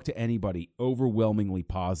 you talk to anybody, overwhelmingly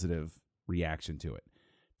positive reaction to it.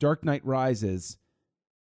 Dark Knight Rises,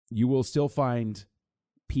 you will still find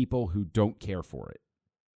people who don't care for it.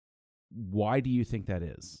 Why do you think that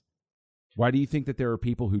is? Why do you think that there are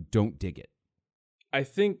people who don't dig it? I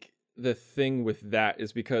think the thing with that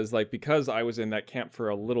is because I was in that camp for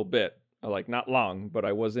a little bit, like not long, but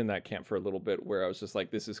I was in that camp for a little bit where I was just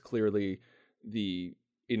like, this is clearly the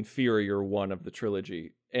inferior one of the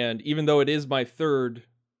trilogy. And even though it is my third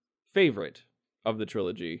favorite of the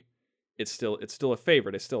trilogy, it's still a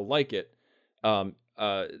favorite. I still like it.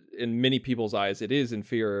 In many people's eyes, it is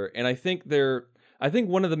inferior. And I think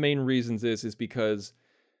one of the main reasons is because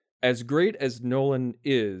as great as Nolan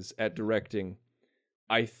is at directing,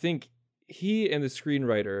 I think he and the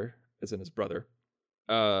screenwriter, as in his brother,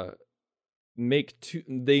 make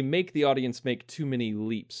the audience make too many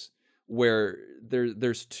leaps, where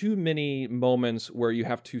there's too many moments where you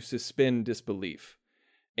have to suspend disbelief.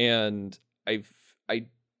 And I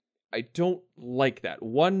don't like that.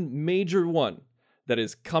 One major one that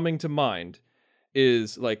is coming to mind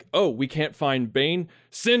is like, oh, we can't find Bane?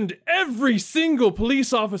 Send every single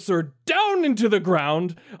police officer down into the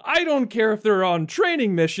ground. I don't care if they're on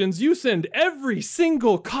training missions. You send every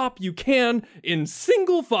single cop you can in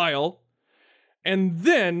single file, and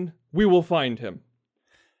then we will find him.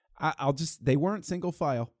 They weren't single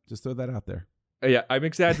file. Just throw that out there. Yeah, I'm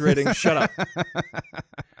exaggerating. Shut up.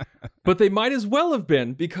 But they might as well have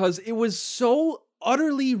been, because it was so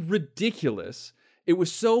utterly ridiculous. It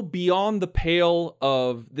was so beyond the pale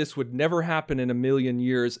of this would never happen in a million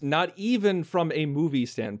years, not even from a movie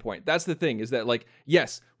standpoint. That's the thing, is that, like,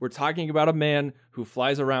 yes, we're talking about a man who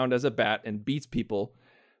flies around as a bat and beats people.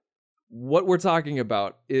 What we're talking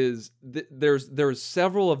about is there's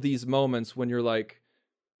several of these moments when you're like,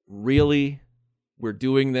 really? We're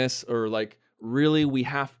doing this? Or like, really,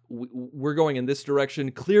 we're going in this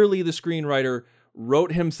direction? Clearly the screenwriter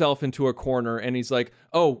wrote himself into a corner, and he's like,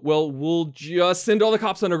 oh, well, we'll just send all the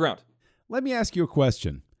cops underground. Let me ask you a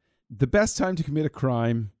question. The best time to commit a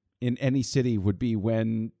crime in any city would be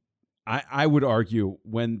when, I would argue,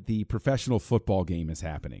 when the professional football game is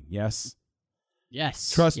happening. Yes?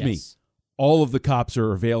 Yes. Trust me, all of the cops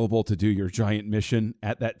are available to do your giant mission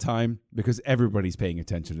at that time because everybody's paying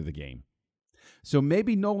attention to the game. So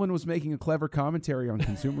maybe Nolan was making a clever commentary on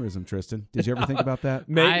consumerism, Tristan. Did you ever think about that?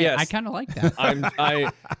 Yes. I kind of like that.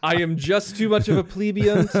 I am just too much of a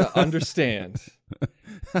plebeian to understand.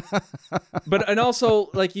 And also,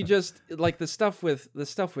 like, you just like the stuff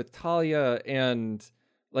with Talia, and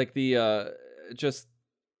like the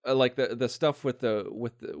the stuff with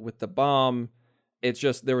the bomb. It's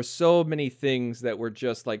just, there were so many things that were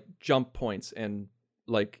just like jump points, and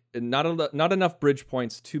like not enough bridge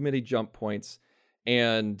points, too many jump points.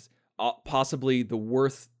 And possibly the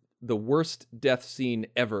worst death scene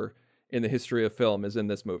ever in the history of film is in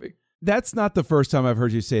this movie. That's not the first time I've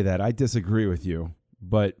heard you say that. I disagree with you,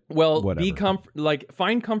 but whatever.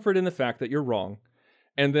 Find comfort in the fact that you're wrong,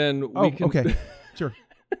 and then we can. Okay, sure.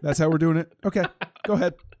 That's how we're doing it. Okay, go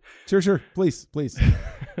ahead. Sure. Please.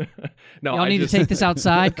 No, y'all need to take this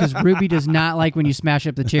outside, because Ruby does not like when you smash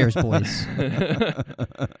up the chairs, boys.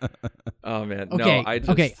 Oh man.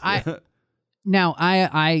 Okay. No,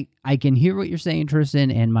 I can hear what you're saying,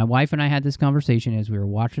 Tristan, and my wife and I had this conversation as we were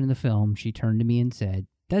watching the film. She turned to me and said,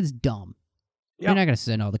 that's dumb. Yep. You're not going to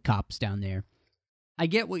send all the cops down there. I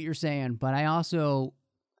get what you're saying, but I also,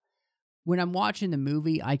 when I'm watching the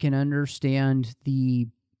movie, I can understand the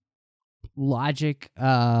logic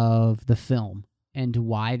of the film, and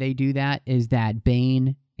why they do that is that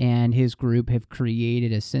Bane and his group have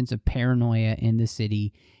created a sense of paranoia in the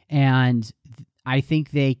city, and I think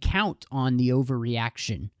they count on the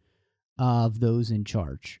overreaction of those in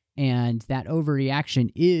charge. And that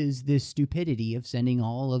overreaction is this stupidity of sending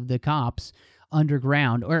all of the cops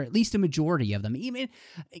underground, or at least a majority of them.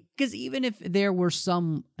 Because even if there were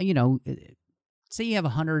some, say you have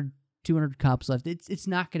 100, 200 cops left, it's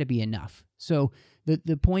not going to be enough. So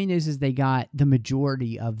the point is they got the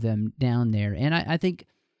majority of them down there. And I think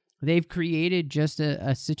they've created just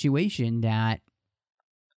a situation that,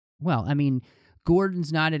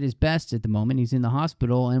 Gordon's not at his best at the moment. He's in the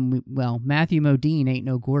hospital, and Matthew Modine ain't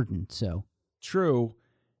no Gordon. So true,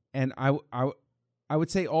 and I would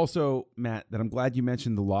say also, Matt, that I'm glad you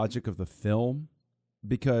mentioned the logic of the film,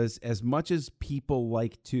 because as much as people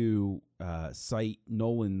like to cite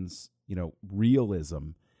Nolan's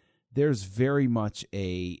realism, there's very much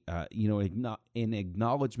an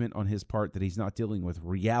acknowledgement on his part that he's not dealing with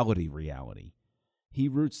reality. He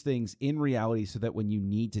roots things in reality so that when you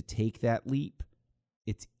need to take that leap,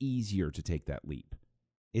 it's easier to take that leap.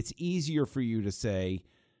 It's easier for you to say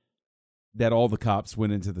that all the cops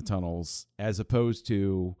went into the tunnels, as opposed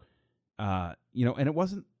to, and it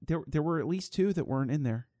wasn't, there were at least 2 that weren't in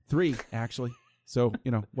there. 3, actually. So,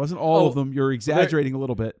 wasn't all of them. You're exaggerating a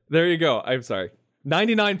little bit. There you go. I'm sorry.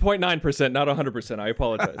 99.9%, not 100%. I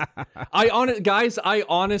apologize. I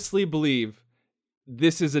honestly believe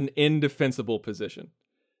this is an indefensible position.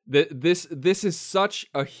 This is such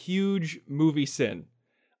a huge movie sin.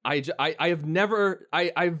 I shouldn't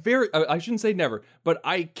say never, but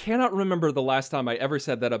I cannot remember the last time I ever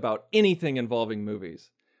said that about anything involving movies.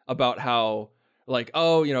 About how, like,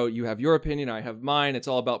 oh, you know, you have your opinion, I have mine, it's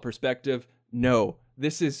all about perspective. No,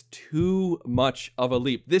 this is too much of a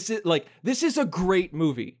leap. This is a great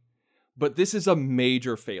movie, but this is a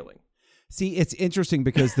major failing. See, it's interesting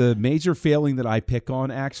because the major failing that I pick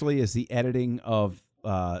on actually is the editing of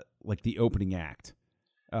like the opening act.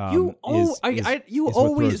 You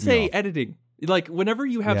always say editing. Like, whenever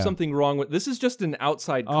you have something wrong with... This is just an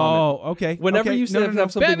outside comment. Oh, okay. Whenever you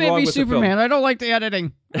have something Batman wrong v with Superman, the film. I don't like the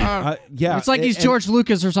editing. Yeah. It's like he's George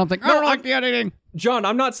Lucas or something. I don't like the editing. John,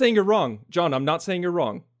 I'm not saying you're wrong. I'm not saying you're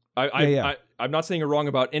wrong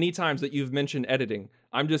about any times that you've mentioned editing.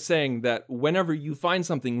 I'm just saying that whenever you find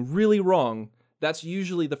something really wrong, that's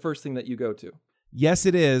usually the first thing that you go to. Yes,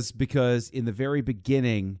 it is, because in the very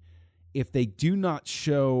beginning, if they do not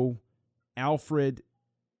show Alfred...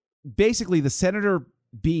 Basically, the senator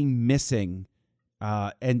being missing,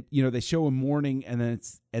 and you know they show him mourning, and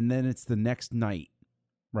then it's the next night,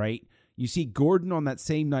 right? You see Gordon on that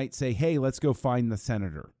same night say, "Hey, let's go find the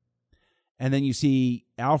senator," and then you see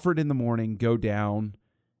Alfred in the morning go down,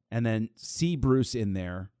 and then see Bruce in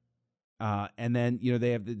there, and then you know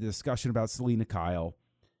they have the discussion about Selena Kyle,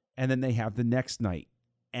 and then they have the next night,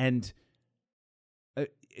 and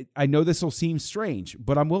I know this will seem strange,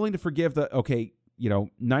 but I'm willing to forgive the okay. You know,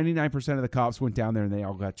 99% of the cops went down there and they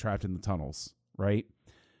all got trapped in the tunnels, right?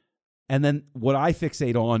 And then what I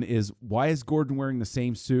fixate on is, why is Gordon wearing the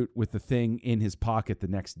same suit with the thing in his pocket the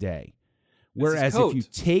next day? Whereas if you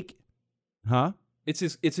take... Huh? It's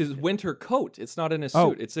his winter coat. It's not in his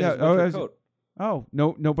suit. It's in his winter coat. Oh,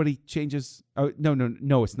 no, nobody changes... Oh,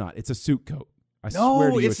 no, it's not. It's a suit coat. I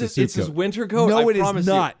swear to you, it's a suit coat. It's his winter coat. No, I it is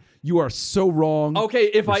not. You are so wrong. Okay,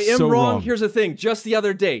 if I am wrong, here's the thing. Just the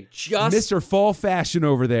other day, Mr. Fall Fashion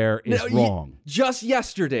over there is wrong. Just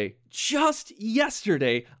yesterday,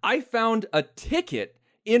 I found a ticket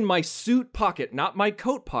in my suit pocket, not my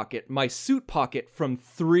coat pocket, my suit pocket from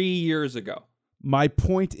 3 years ago. My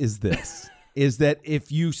point is this, is that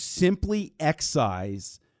if you simply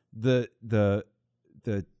excise the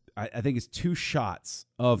I think it's 2 shots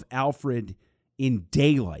of Alfred in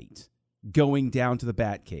daylight going down to the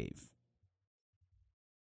Batcave,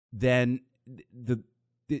 then the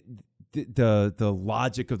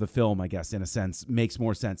logic of the film, I guess, in a sense, makes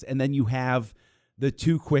more sense. And then you have the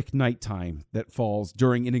too quick nighttime that falls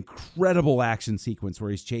during an incredible action sequence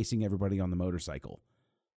where he's chasing everybody on the motorcycle,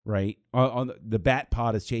 right? On the Bat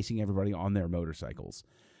Pod is chasing everybody on their motorcycles.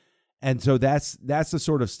 And so that's the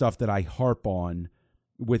sort of stuff that I harp on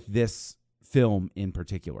with this film in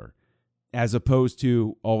particular, as opposed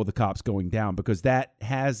to all of the cops going down, because that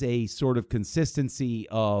has a sort of consistency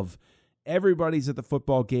of everybody's at the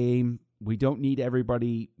football game. We don't need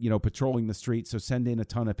everybody, you know, patrolling the streets, so send in a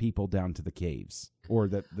ton of people down to the caves or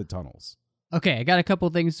the tunnels. Okay, I got a couple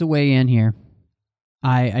things to weigh in here.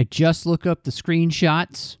 I just looked up the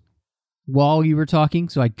screenshots while you were talking,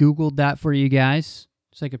 so I Googled that for you guys,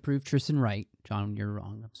 so I could prove Tristan right. John, you're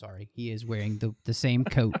wrong. I'm sorry. He is wearing the same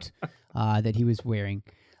coat that he was wearing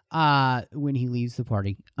when he leaves the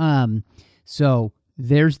party. So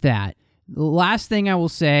there's that. The last thing I will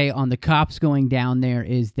say on the cops going down there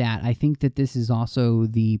is that I think that this is also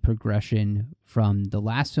the progression from the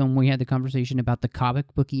last film. We had the conversation about the comic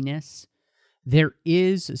bookiness. There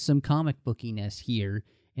is some comic bookiness here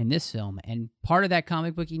in this film, and part of that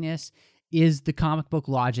comic bookiness is the comic book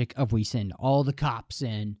logic of we send all the cops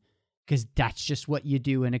in because that's just what you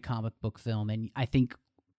do in a comic book film. And I think,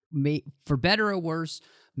 for better or worse,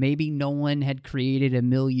 maybe Nolan had created a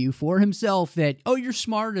milieu for himself that, oh, you're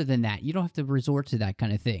smarter than that. You don't have to resort to that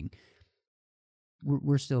kind of thing.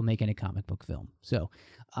 We're still making a comic book film. So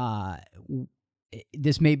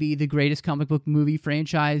this may be the greatest comic book movie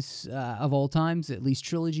franchise of all times, at least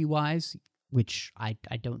trilogy-wise, which I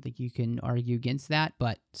don't think you can argue against that.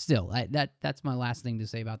 But still, that's my last thing to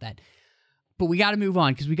say about that. But we got to move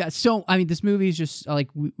on because we got this movie is just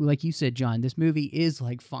like you said, John, this movie is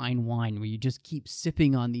like fine wine where you just keep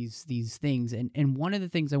sipping on these things. And one of the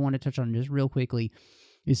things I want to touch on just real quickly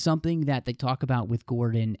is something that they talk about with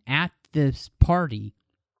Gordon at this party,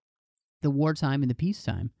 the wartime and the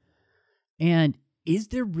peacetime. And is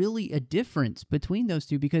there really a difference between those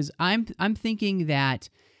two? Because I'm thinking that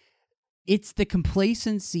it's the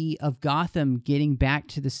complacency of Gotham getting back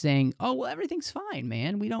to the saying, "Oh, well, everything's fine,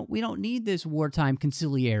 man. We don't need this wartime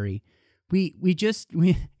conciliary." we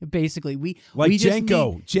basically like just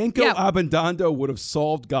Jenko Yeah. Abendando would have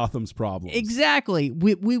solved Gotham's problems. Exactly.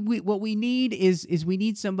 We what we need is we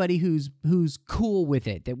need somebody who's cool with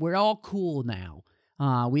it. That we're all cool now.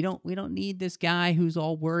 We don't need this guy who's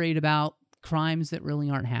all worried about crimes that really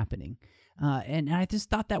aren't happening. And I just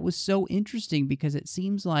thought that was so interesting because it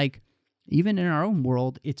seems like even in our own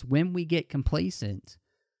world, it's when we get complacent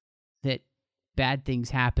that bad things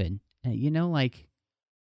happen. Like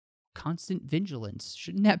constant vigilance.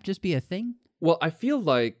 Shouldn't that just be a thing? Well, I feel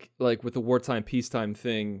like with the wartime peacetime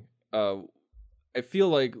thing, I feel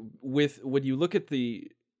like when you look at the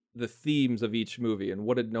themes of each movie, and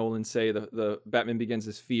what did Nolan say? The Batman Begins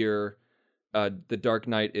is fear, The Dark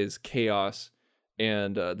Knight is chaos,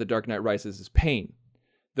 and The Dark Knight Rises is pain.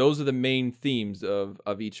 Those are the main themes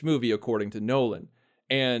of each movie, according to Nolan.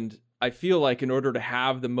 And I feel like in order to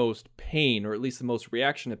have the most pain, or at least the most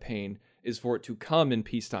reaction to pain, is for it to come in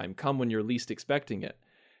peacetime, come when you're least expecting it.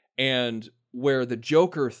 And where the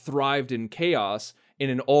Joker thrived in chaos in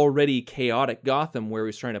an already chaotic Gotham where he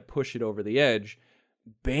was trying to push it over the edge,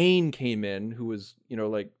 Bane came in, who was,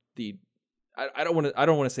 like I don't want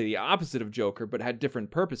to say the opposite of Joker, but had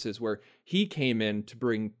different purposes, where he came in to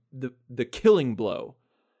bring the killing blow,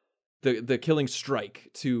 the killing strike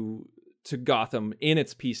to Gotham in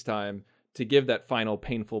its peacetime, to give that final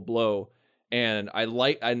painful blow. And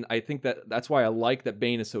I think that's why I like that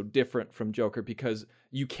Bane is so different from Joker, because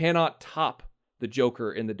you cannot top the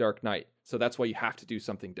Joker in The Dark Knight. So that's why you have to do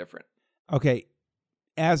something different. Okay,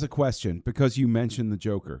 as a question, because you mentioned the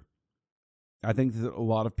Joker, I think that a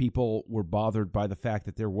lot of people were bothered by the fact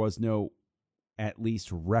that there was no, at least,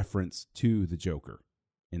 reference to the Joker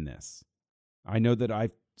in this. I know that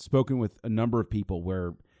I've spoken with a number of people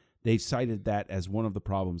where they've cited that as one of the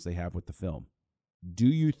problems they have with the film. Do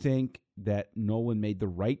you think that Nolan made the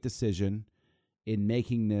right decision in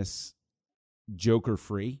making this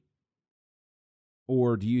Joker-free?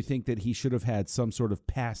 Or do you think that he should have had some sort of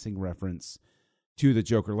passing reference to the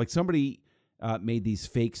Joker? Like somebody made these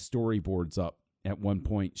fake storyboards up at one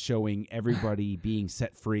point showing everybody being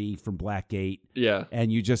set free from Blackgate. Yeah.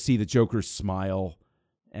 And you just see the Joker's smile,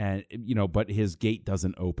 and but his gate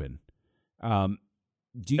doesn't open.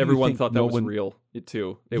 Everyone thought that was real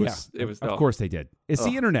too. It was. Of course they did. It's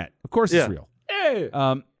the internet. Of course it's real. Hey.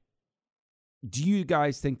 Do you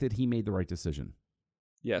guys think that he made the right decision?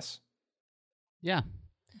 Yes. Yeah.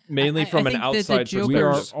 Mainly from an outside perspective. We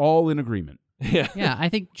are all in agreement. Yeah. Yeah, I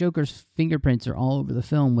think Joker's fingerprints are all over the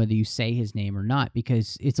film, whether you say his name or not,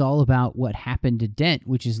 because it's all about what happened to Dent,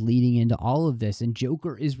 which is leading into all of this, and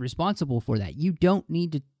Joker is responsible for that. You don't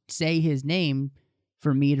need to say his name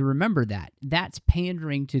for me to remember that. That's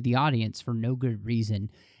pandering to the audience for no good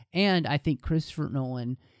reason. And I think Christopher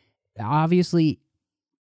Nolan, obviously,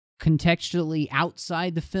 contextually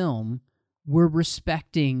outside the film, we're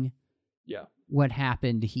respecting what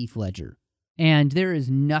happened to Heath Ledger. And there is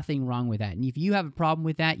nothing wrong with that. And if you have a problem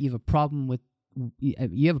with that, you have a problem with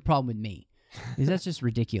me. Because that's just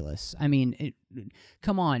ridiculous. I mean,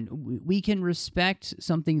 come on. We can respect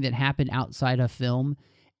something that happened outside of film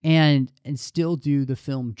and still do the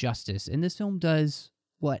film justice. And this film does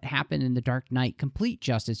what happened in The Dark Knight complete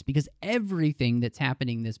justice, because everything that's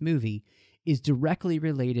happening in this movie is directly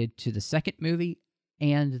related to the second movie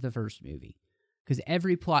and the first movie, because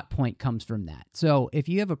every plot point comes from that. So if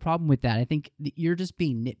you have a problem with that, I think you're just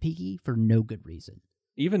being nitpicky for no good reason.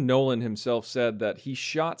 Even Nolan himself said that he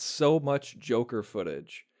shot so much Joker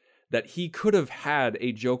footage that he could have had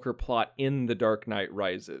a Joker plot in The Dark Knight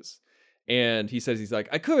Rises. And he says, he's like,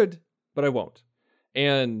 I could, but I won't.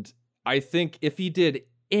 And I think if he did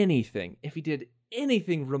anything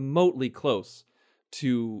remotely close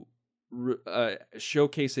to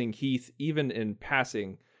showcasing Heath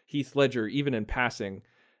Ledger, even in passing,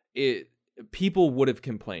 people would have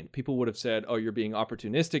complained. People would have said, oh, you're being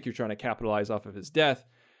opportunistic, you're trying to capitalize off of his death,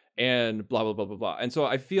 and blah, blah, blah, blah, blah. And so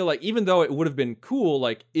I feel like even though it would have been cool,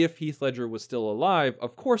 like if Heath Ledger was still alive,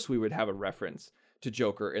 of course we would have a reference to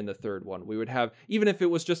Joker in the third one. We would have, even if it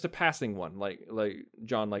was just a passing one, like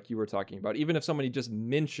John, like you were talking about, even if somebody just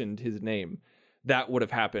mentioned his name, that would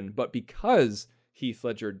have happened. But because Heath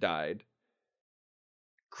Ledger died,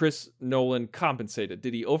 Chris Nolan compensated.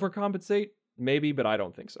 Did he overcompensate? Maybe, but I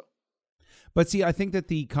don't think so. But see, I think that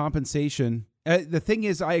the compensation, the thing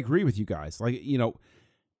is, I agree with you guys. Like,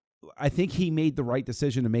 I think he made the right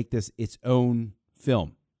decision to make this its own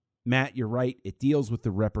film. Matt, you're right. It deals with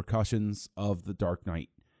the repercussions of The Dark Knight.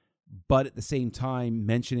 But at the same time,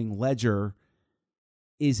 mentioning Ledger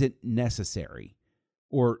isn't necessary.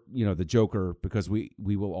 Or, the Joker, because we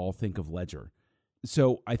will all think of Ledger.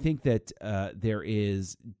 So I think that there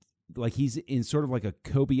is like he's in sort of like a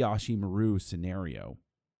Kobayashi Maru scenario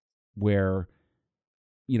where,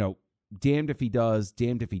 you know, damned if he does,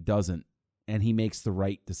 damned if he doesn't, and he makes the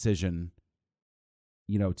right decision,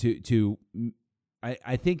 you know,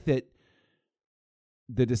 I think that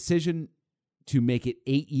the decision to make it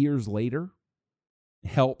 8 years later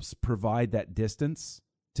helps provide that distance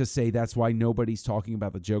to say that's why nobody's talking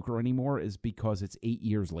about the Joker anymore, is because it's 8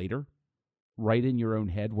 years later, right in your own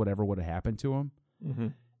head, whatever would have happened to him. Mm-hmm.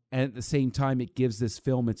 And at the same time, it gives this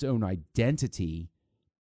film its own identity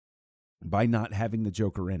by not having the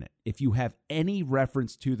Joker in it. If you have any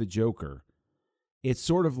reference to the Joker, it's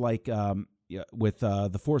sort of like with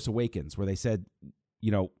The Force Awakens, where they said,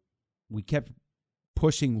 you know, we kept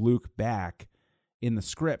pushing Luke back in the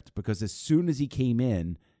script because as soon as he came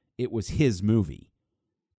in, it was his movie.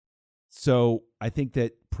 So I think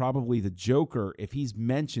that probably the Joker, if he's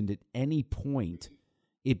mentioned at any point,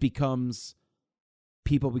 it becomes,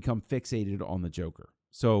 people become fixated on the Joker.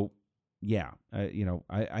 So yeah, you know,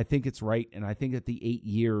 I think it's right. And I think that the 8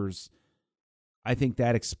 years, I think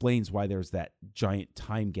that explains why there's that giant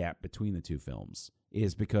time gap between the two films,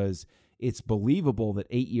 is because it's believable that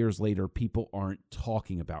 8 years later, people aren't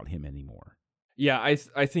talking about him anymore. Yeah,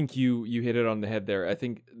 I think you hit it on the head there. I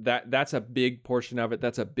think that's a big portion of it.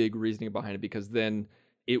 That's a big reasoning behind it, because then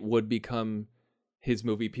it would become his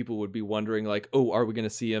movie. People would be wondering, like, oh, are we going to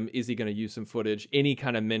see him? Is he going to use some footage? Any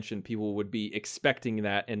kind of mention, people would be expecting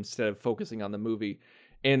that instead of focusing on the movie.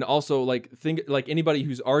 And also, think anybody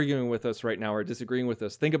who's arguing with us right now or disagreeing with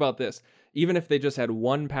us, think about this. Even if they just had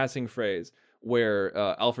one passing phrase where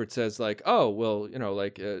Alfred says, like, oh, well, you know,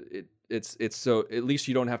 like it's so at least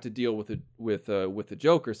you don't have to deal with the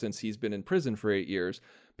Joker since he's been in prison for 8 years.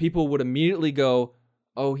 People would immediately go,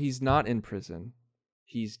 oh, he's not in prison.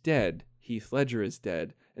 He's dead. Heath Ledger is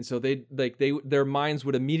dead. And so their minds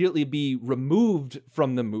would immediately be removed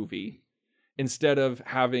from the movie instead of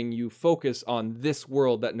having you focus on this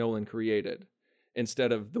world that Nolan created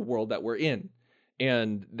instead of the world that we're in.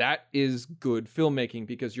 And that is good filmmaking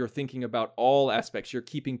because you're thinking about all aspects. You're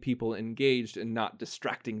keeping people engaged and not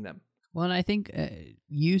distracting them. Well, and I think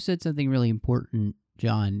you said something really important,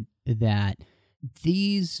 John, that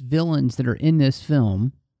these villains that are in this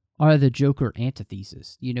film are the Joker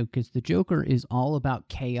antithesis, you know, because the Joker is all about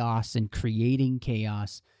chaos and creating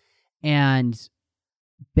chaos. And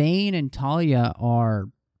Bane and Talia are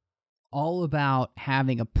all about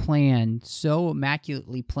having a plan so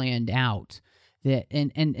immaculately planned out that,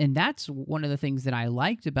 and that's one of the things that I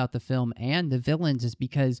liked about the film and the villains, is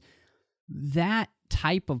because that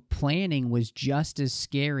type of planning was just as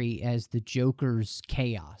scary as the Joker's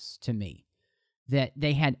chaos to me. That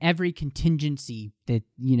they had every contingency that,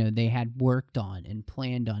 you know, they had worked on and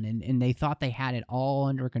planned on, and they thought they had it all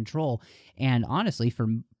under control. And honestly, for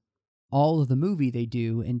all of the movie, they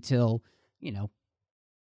do, until, you know,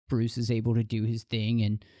 Bruce is able to do his thing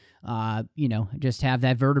and, you know, just have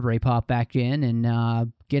that vertebrae pop back in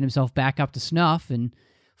and get himself back up to snuff and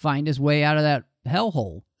find his way out of that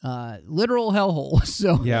hellhole. Literal hellhole.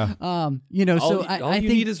 So, yeah. You know, all I you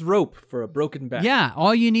think, need is rope for a broken back. Yeah,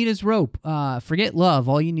 all you need is rope. Forget love.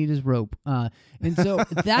 All you need is rope. And so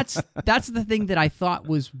that's the thing that I thought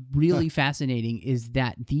was really fascinating, is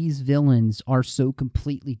that these villains are so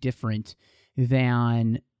completely different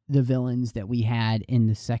than the villains that we had in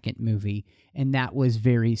the second movie, and that was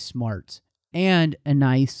very smart and a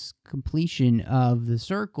nice completion of the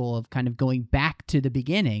circle of kind of going back to the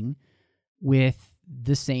beginning with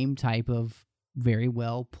the same type of very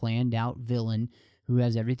well planned out villain who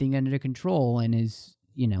has everything under control and is,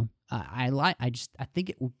 you know, I think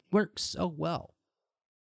it works so well.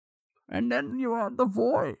 And then you have the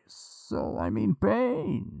voice. So, I mean,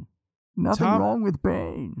 Bane. Nothing wrong with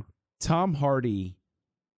Bane. Tom Hardy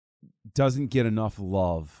doesn't get enough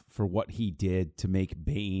love for what he did to make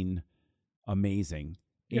Bane amazing.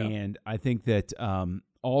 Yeah. And I think that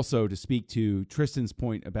also, to speak to Tristan's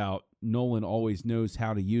point about Nolan always knows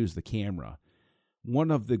how to use the camera,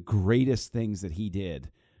 one of the greatest things that he did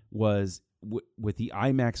was with the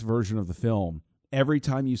IMAX version of the film, every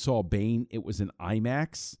time you saw Bane, it was an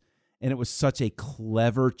IMAX, and it was such a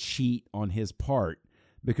clever cheat on his part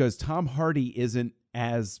because Tom Hardy isn't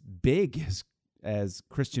as big as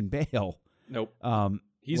Christian Bale. Nope.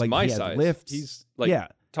 He's like my size. Lifts. He's like,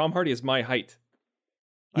 Tom Hardy is my height.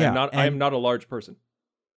 Yeah, I am not a large person.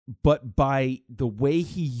 But by the way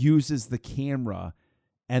he uses the camera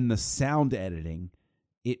and the sound editing,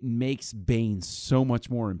 it makes Bane so much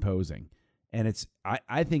more imposing. And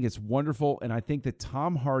I think it's wonderful. And I think that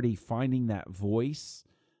Tom Hardy finding that voice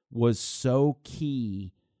was so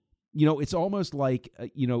key. You know, it's almost like,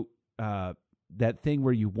 that thing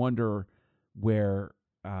where you wonder where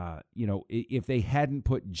if they hadn't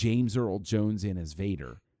put James Earl Jones in as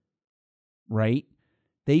Vader, right?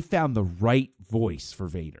 They found the right voice for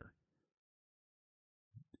Vader.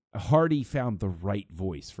 Hardy found the right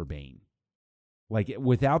voice for Bane. Like,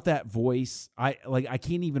 without that voice, I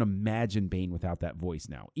can't even imagine Bane without that voice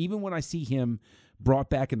now. Even when I see him brought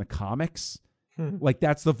back in the comics, like,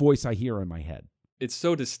 that's the voice I hear in my head. It's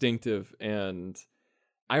so distinctive, and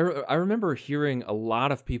I remember hearing a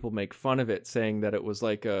lot of people make fun of it, saying that it was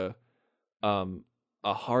like a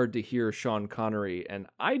hard to hear Sean Connery, and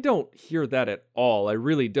I don't hear that at all. I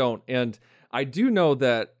really don't. And I do know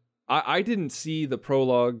that I didn't see the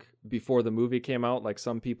prologue before the movie came out, like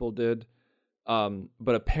some people did.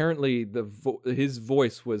 But apparently his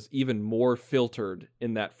voice was even more filtered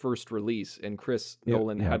in that first release, and Chris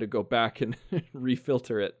Nolan had to go back and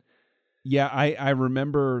refilter it. Yeah, I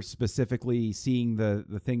remember specifically seeing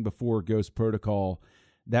the thing before Ghost Protocol.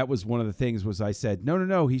 That was one of the things was I said,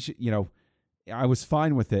 no, he should, I was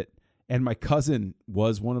fine with it. And my cousin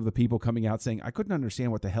was one of the people coming out saying, I couldn't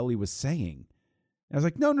understand what the hell he was saying. And I was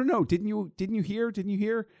like, no, didn't you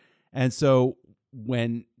hear? And so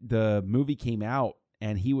when the movie came out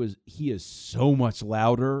and he is so much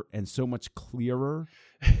louder and so much clearer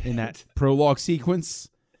in that prologue sequence.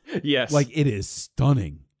 Yes. Like, it is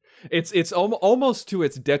stunning. It's almost to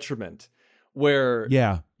its detriment, where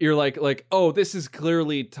you're like, oh, this is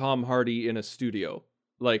clearly Tom Hardy in a studio.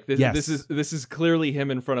 Like, this is clearly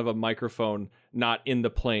him in front of a microphone, not in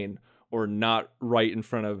the plane or not right in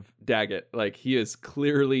front of Daggett. Like, he is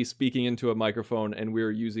clearly speaking into a microphone, and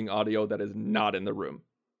we're using audio that is not in the room.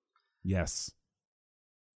 Yes.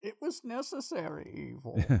 It was necessary,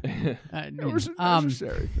 evil. It was a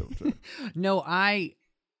necessary filter. No, I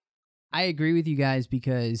agree with you guys,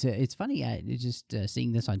 because it's funny. Just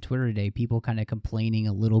seeing this on Twitter today, people kind of complaining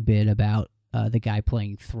a little bit about the guy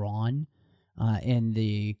playing Thrawn in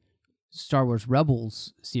the Star Wars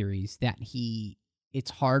Rebels series, that it's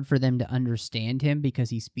hard for them to understand him because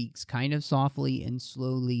he speaks kind of softly and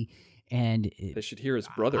slowly, and they should hear his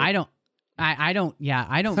brother. I don't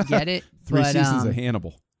get it. Three seasons of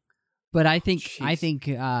Hannibal. But I think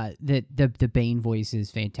that the Bane voice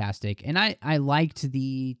is fantastic, and I liked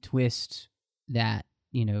the twist that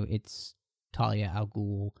it's Talia al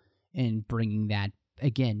Ghul, and bringing that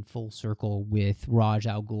again full circle with Raj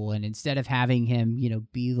al Ghul, and instead of having him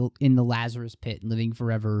be in the Lazarus pit and living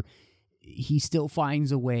forever, he still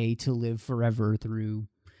finds a way to live forever through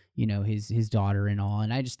his daughter and all.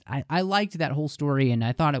 And I liked that whole story, and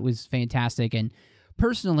I thought it was fantastic, and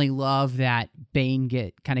personally love that Bane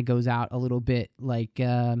kind of goes out a little bit like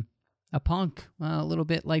a punk, a little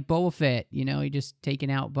bit like Boba Fett. He just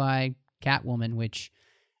taken out by Catwoman, which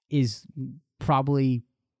is probably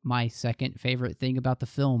my second favorite thing about the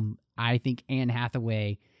film. I think Anne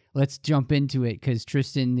Hathaway. Let's jump into it, because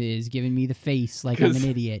Tristan is giving me the face like I'm an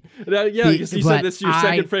idiot. Because you said this is your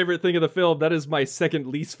second favorite thing of the film. That is my second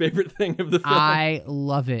least favorite thing of the film. I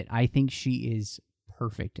love it. I think she is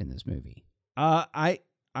perfect in this movie. I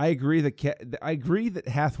agree that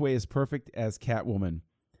Hathaway is perfect as Catwoman.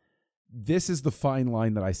 This is the fine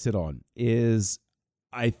line that I sit on.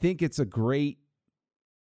 I think it's a great,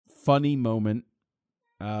 funny moment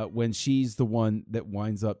when she's the one that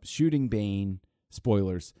winds up shooting Bane,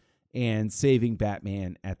 spoilers, and saving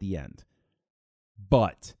Batman at the end.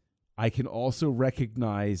 But I can also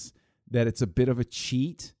recognize that it's a bit of a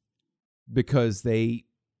cheat, because they,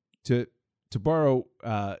 to borrow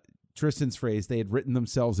Tristan's phrase, they had written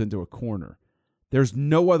themselves into a corner. There's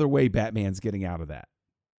no other way Batman's getting out of that.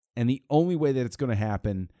 And the only way that it's going to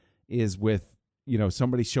happen is with,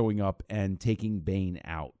 somebody showing up and taking Bane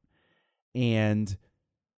out. And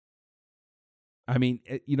I mean,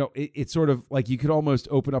 it's sort of like you could almost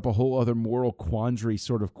open up a whole other moral quandary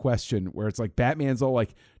sort of question, where it's like Batman's all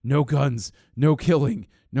like, no guns, no killing,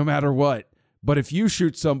 no matter what. But if you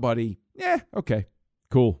shoot somebody, okay,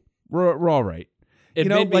 cool. We're all right. It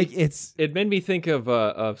made me think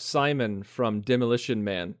of Simon from Demolition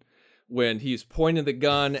Man, when he's pointing the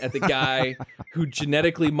gun at the guy who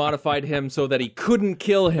genetically modified him so that he couldn't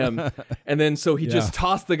kill him, and then so he just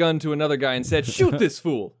tossed the gun to another guy and said, "Shoot this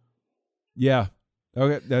fool." Yeah,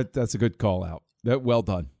 okay, that's a good call out. Well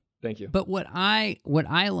done. Thank you. But what I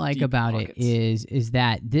like Deep about pockets. It is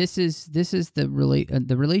that this is the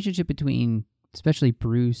relationship between especially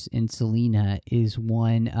Bruce and Selina is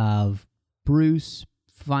one of Bruce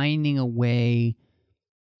finding a way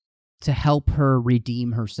to help her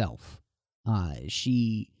redeem herself.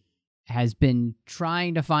 She has been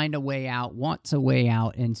trying to find a way out, wants a way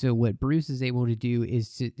out, and so what Bruce is able to do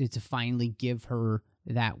is to finally give her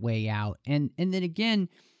that way out. And then again,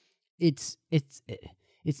 it's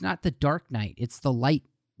not the Dark Knight, it's the light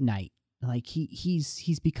knight. Like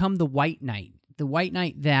he's become the white knight. The white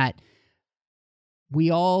knight that we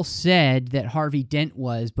all said that Harvey Dent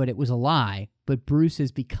was, but it was a lie. But Bruce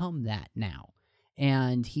has become that now.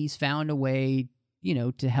 And he's found a way,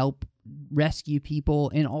 to help rescue people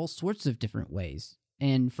in all sorts of different ways.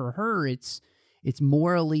 And for her, it's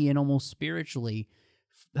morally and almost spiritually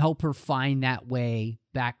help her find that way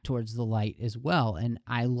back towards the light as well. And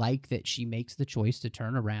I like that she makes the choice to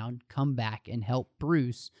turn around, come back, and help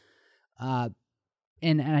Bruce. To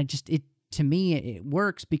me, it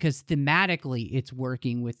works because thematically it's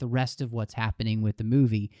working with the rest of what's happening with the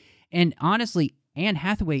movie. And honestly, Anne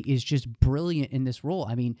Hathaway is just brilliant in this role.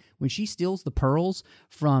 I mean, when she steals the pearls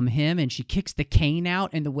from him and she kicks the cane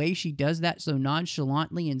out, and the way she does that so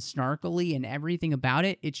nonchalantly and snarkily and everything about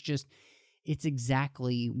it, it's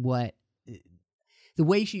exactly what the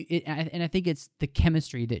way and I think it's the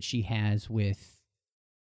chemistry that she has with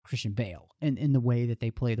Christian Bale and in the way that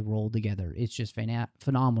they play the role together. It's just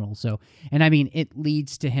phenomenal. So, and I mean, it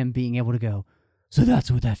leads to him being able to go, so that's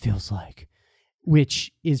what that feels like,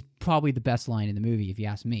 which is probably the best line in the movie, if you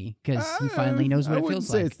ask me, because he finally knows what it feels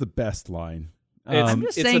like. I wouldn't say it's the best line. I'm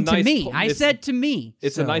just saying to me. I said to me.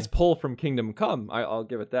 It's a nice pull from Kingdom Come. I'll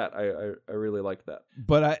give it that. I really like that.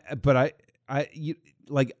 But I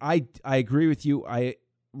agree with you. I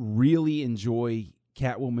really enjoy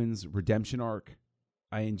Catwoman's redemption arc.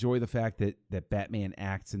 I enjoy the fact that Batman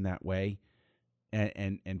acts in that way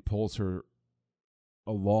and pulls her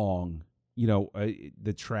along,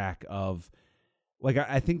 the track of, like,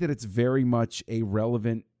 I think that it's very much a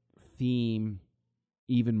relevant theme,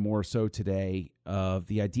 even more so today, of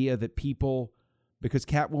the idea that people, because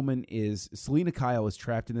Selina Kyle is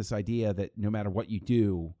trapped in this idea that no matter what you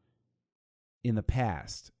do in the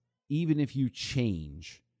past, even if you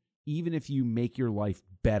change, even if you make your life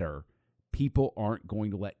better, people aren't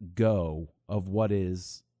going to let go of what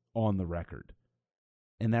is on the record.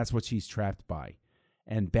 And that's what she's trapped by.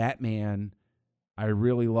 And Batman, I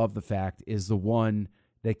really love the fact, is the one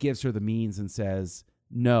that gives her the means and says,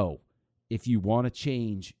 no, if you want to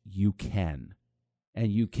change, you can.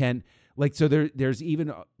 And you can, like, so there's even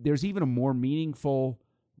a more meaningful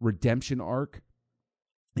redemption arc.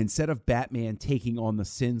 Instead of Batman taking on the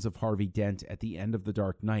sins of Harvey Dent at the end of The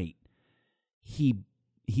Dark Knight, he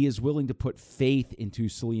is willing to put faith into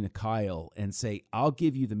Selina Kyle and say, I'll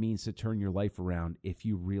give you the means to turn your life around if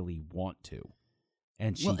you really want to.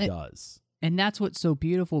 And she does. And that's what's so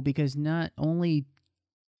beautiful, because not only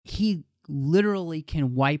he literally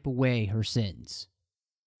can wipe away her sins.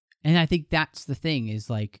 And I think that's the thing, is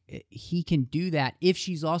like, he can do that if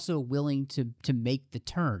she's also willing to make the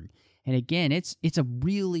turn. And again, it's a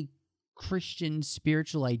really Christian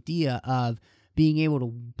spiritual idea of being able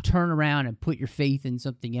to turn around and put your faith in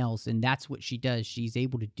something else. And that's what she does. She's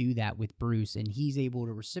able to do that with Bruce, and he's able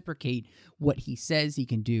to reciprocate what he says he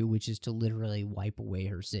can do, which is to literally wipe away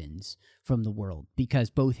her sins from the world, because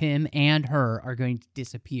both him and her are going to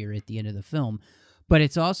disappear at the end of the film. But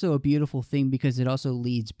it's also a beautiful thing because it also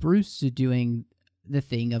leads Bruce to doing the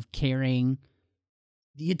thing of carrying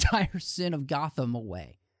the entire sin of Gotham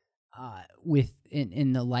away.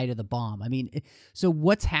 In the light of the bomb. I mean, so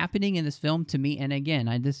what's happening in this film to me, and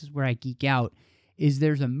again, this is where I geek out, is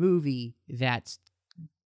there's a movie that's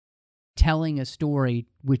telling a story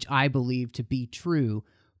which I believe to be true,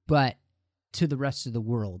 but to the rest of the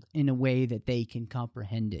world in a way that they can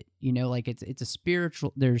comprehend it. Like it's a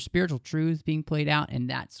spiritual, there's spiritual truths being played out, and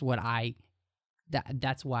that's why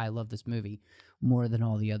I love this movie more than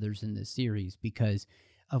all the others in this series, because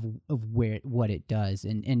of what it does,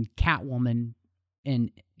 and Catwoman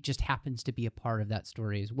and just happens to be a part of that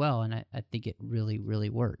story as well, and I think it really, really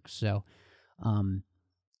works. So,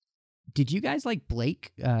 did you guys like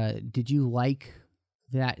Blake? Did you like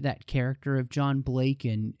that character of John Blake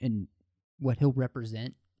and what he'll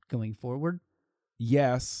represent going forward?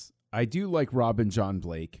 Yes, I do like Robin John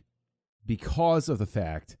Blake because of the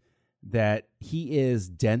fact that he is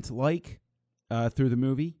Dent-like through the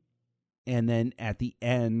movie. And then at the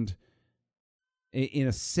end, in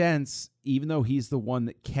a sense, even though he's the one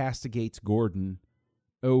that castigates Gordon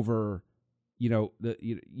over,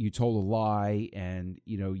 you told a lie and,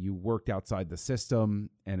 you worked outside the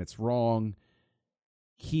system and it's wrong,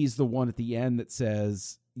 he's the one at the end that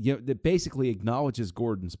says, that basically acknowledges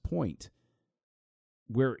Gordon's point,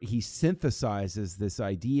 where he synthesizes this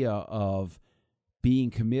idea of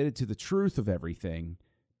being committed to the truth of everything,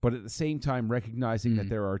 but at the same time recognizing that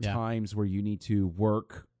there are times where you need to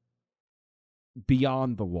work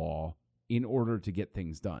beyond the law in order to get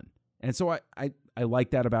things done. And so I like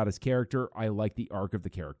that about his character. I like the arc of the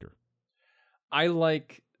character. I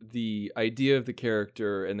like the idea of the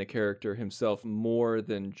character and the character himself more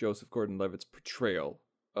than Joseph Gordon-Levitt's portrayal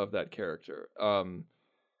of that character.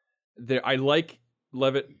 I like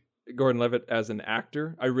Gordon-Levitt as an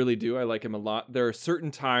actor. I really do. I like him a lot. There are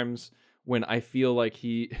certain times when I feel like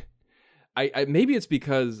I maybe it's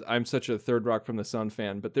because I'm such a Third Rock from the Sun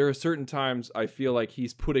fan, but there are certain times I feel like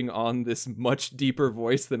he's putting on this much deeper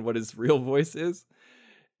voice than what his real voice is.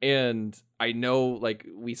 And I know, like,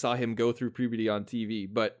 we saw him go through puberty on TV,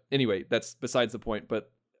 but anyway, that's besides the point.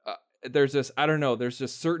 But there's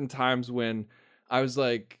just certain times when I was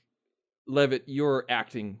like, Levitt, you're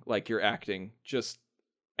acting like you're acting. Just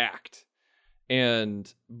act.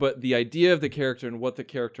 But the idea of the character and what the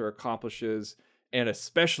character accomplishes, and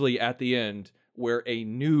especially at the end where a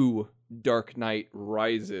new Dark Knight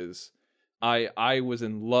rises, I was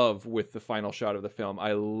in love with the final shot of the film.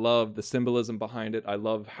 I love the symbolism behind it. I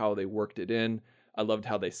love how they worked it in. I loved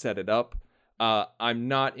how they set it up. I'm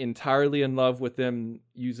not entirely in love with them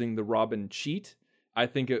using the Robin cheat. I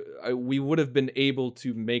think we would have been able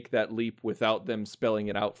to make that leap without them spelling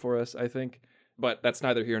it out for us, I think. But that's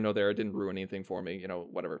neither here nor there. It didn't ruin anything for me,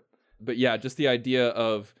 whatever. But yeah, just the idea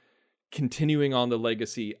of continuing on the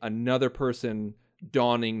legacy, another person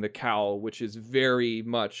donning the cowl, which is very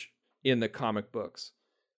much in the comic books,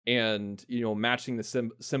 and matching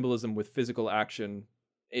the symbolism with physical action.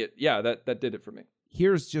 That did it for me.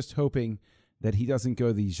 Here's just hoping that he doesn't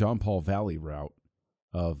go the Jean-Paul Valley route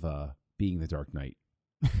of being the Dark Knight.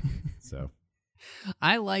 So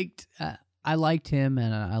I liked him,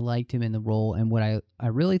 and I liked him in the role. And what I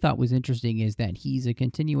really thought was interesting is that he's a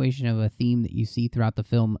continuation of a theme that you see throughout the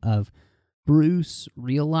film of Bruce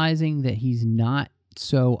realizing that he's not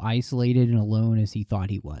so isolated and alone as he thought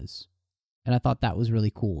he was. And I thought that was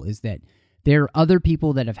really cool, is that there are other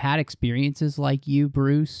people that have had experiences like you,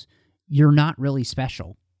 Bruce. You're not really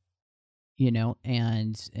special,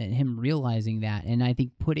 and him realizing that. And I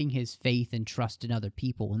think putting his faith and trust in other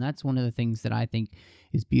people. And that's one of the things that I think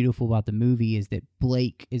is beautiful about the movie, is that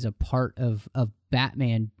Blake is a part of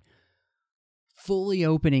Batman fully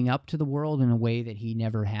opening up to the world in a way that he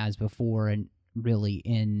never has before. And really,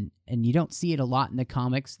 and you don't see it a lot in the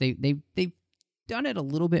comics. They've done it a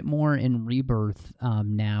little bit more in Rebirth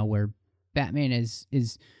now, where Batman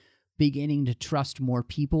is beginning to trust more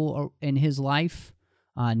people in his life,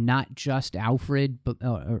 not just Alfred, but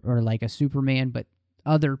or like a Superman, but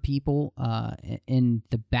other people in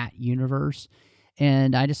the Bat universe.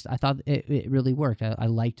 And I thought it really worked. I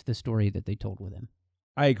liked the story that they told with him.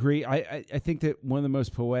 I agree. I think that one of the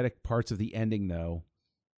most poetic parts of the ending, though,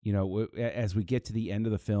 as we get to the end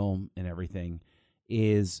of the film and everything,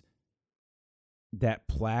 is that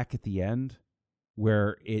plaque at the end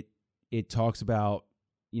where it talks about,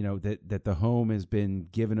 that the home has been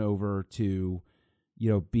given over to,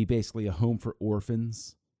 be basically a home for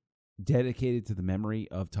orphans dedicated to the memory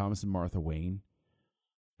of Thomas and Martha Wayne.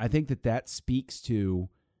 I think that speaks to,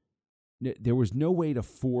 there was no way to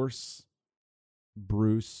force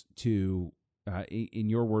Bruce to, in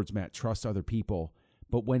your words, Matt, trust other people.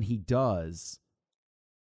 But when he does,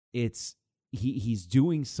 he's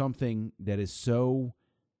doing something that is so,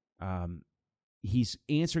 he's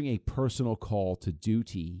answering a personal call to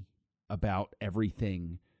duty about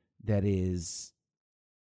everything that is,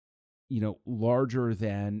 larger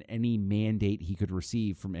than any mandate he could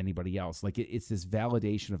receive from anybody else. Like it's this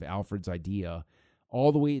validation of Alfred's idea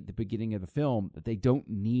all the way at the beginning of the film that they don't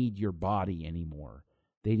need your body anymore.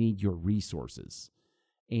 They need your resources.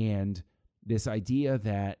 And this idea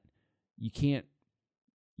that you can't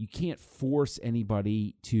force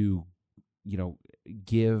anybody to,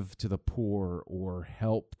 give to the poor or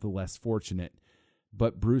help the less fortunate.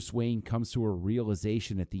 But Bruce Wayne comes to a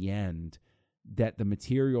realization at the end that the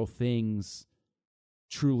material things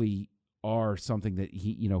truly are something that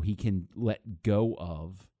he can let go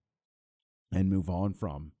of and move on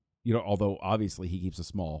from. Although obviously he keeps a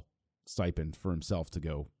small stipend for himself to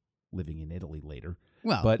go living in Italy later.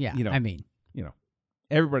 Well, but yeah,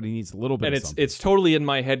 everybody needs a little bit. And of something. It's totally in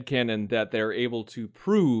my headcanon that they're able to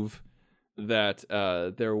prove that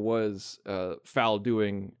there was foul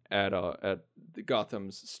doing at the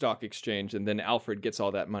Gotham's stock exchange, and then Alfred gets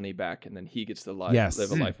all that money back, and then he gets to live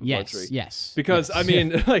a life of luxury. Yes. Because I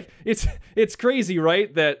mean, like it's crazy,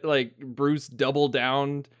 right? That like Bruce doubled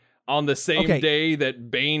down on the same day that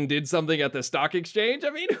Bane did something at the stock exchange.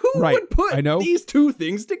 I mean, who would put these two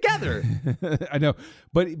things together? I know,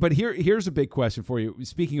 but here's a big question for you.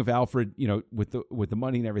 Speaking of Alfred, with the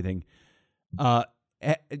money and everything,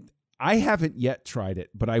 I haven't yet tried it,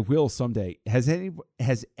 but I will someday.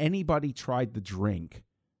 Has anybody tried the drink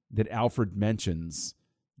that Alfred mentions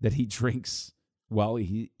that he drinks while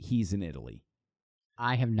he's in Italy?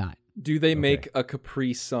 I have not. Do they make a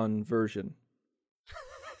Capri Sun version?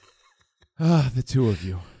 The two of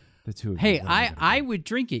you. Hey, I would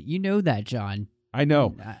drink it. You know that, John. I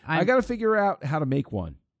know. I got to figure out how to make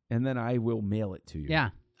one, and then I will mail it to you. Yeah,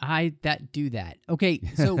 do that. Okay,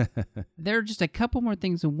 so there are just a couple more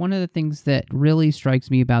things. And one of the things that really strikes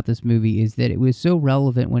me about this movie is that it was so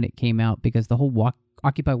relevant when it came out because the whole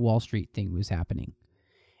Occupy Wall Street thing was happening.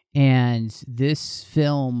 And this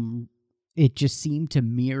film, it just seemed to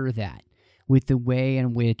mirror that with the way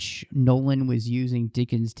in which Nolan was using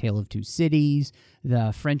Dickens' Tale of Two Cities,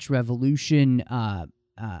 the French Revolution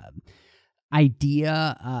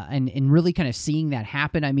idea, and really kind of seeing that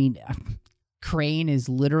happen. I mean, Crane is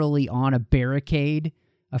literally on a barricade,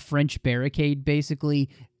 a French barricade, basically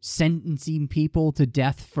sentencing people to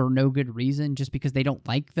death for no good reason, just because they don't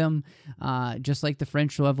like them, just like the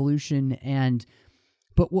French Revolution.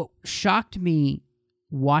 But what shocked me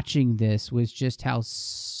watching this was just how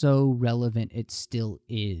so relevant it still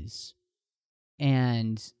is.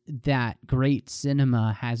 And that great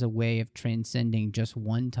cinema has a way of transcending just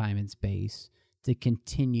one time and space to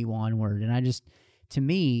continue onward. And to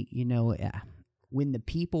me, when the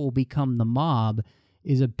people become the mob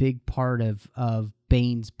is a big part of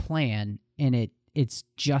Bane's plan, and it's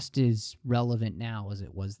just as relevant now as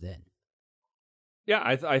it was then. Yeah,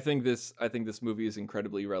 I think this movie is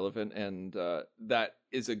incredibly relevant, and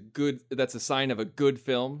that's a sign of a good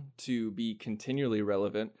film to be continually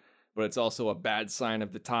relevant. But it's also a bad sign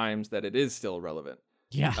of the times that it is still relevant.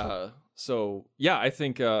 Yeah. I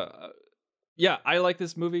think I like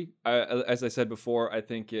this movie. As I said before, I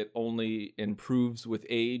think it only improves with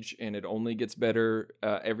age, and it only gets better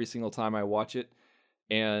every single time I watch it.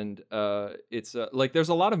 And it's like there's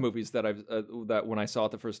a lot of movies that that when I saw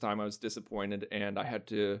it the first time I was disappointed, and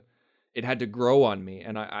it had to grow on me.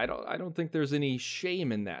 And I don't think there's any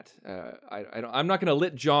shame in that. I'm not going to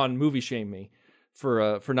let John movie shame me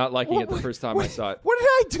for not liking it the first time I saw it. What did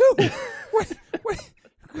I do? What?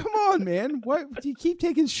 Come on, man. What? You keep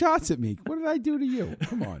taking shots at me. What did I do to you?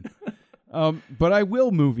 Come on. But I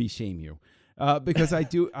will movie shame you. Because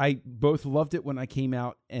I both loved it when I came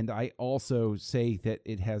out, and I also say that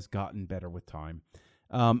it has gotten better with time.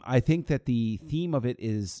 I think that the theme of it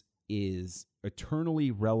is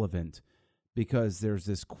eternally relevant because there's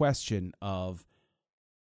this question of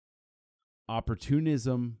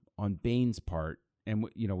opportunism on Bane's part, and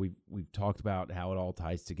we've talked about how it all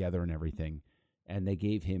ties together and everything, and they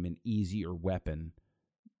gave him an easier weapon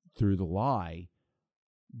through the lie,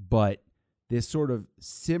 but this sort of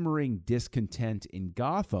simmering discontent in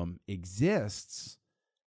Gotham exists.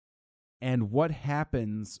 And what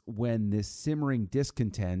happens when this simmering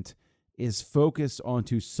discontent is focused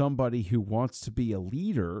onto somebody who wants to be a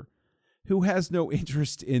leader, who has no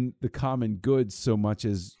interest in the common good so much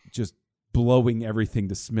as just blowing everything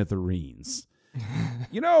to smithereens?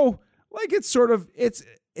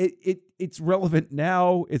 It's relevant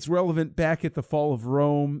now. It's relevant back at the fall of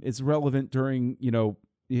Rome. It's relevant during,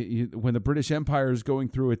 when the British Empire is going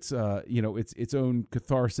through its own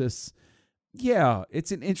catharsis. Yeah,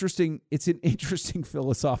 it's an interesting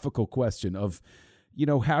philosophical question of,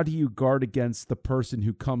 how do you guard against the person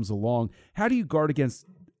who comes along? How do you guard against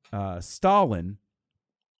Stalin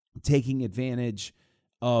taking advantage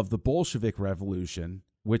of the Bolshevik Revolution,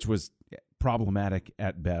 which was problematic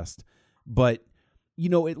at best, but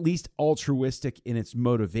at least altruistic in its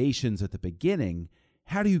motivations at the beginning?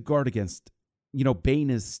 How do you guard against Bane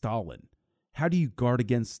is Stalin? How do you guard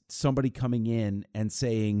against somebody coming in and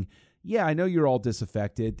saying, yeah, I know you're all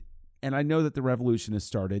disaffected, and I know that the revolution has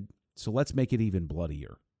started, so let's make it even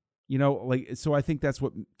bloodier. So I think that's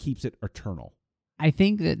what keeps it eternal. I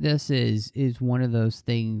think that this is one of those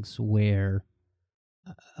things where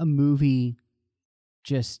a movie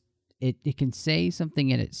just, it can say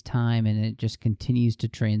something at its time, and it just continues to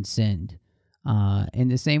transcend. In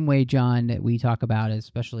the same way, John, that we talk about,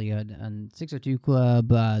 especially on 602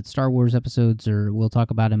 Club, Star Wars episodes, or we'll talk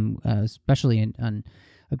about them, especially on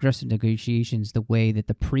Aggressive Negotiations, the way that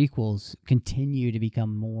the prequels continue to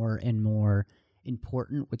become more and more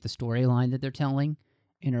important with the storyline that they're telling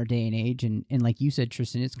in our day and age. And like you said,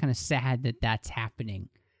 Tristan, it's kind of sad that that's happening.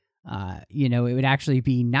 It would actually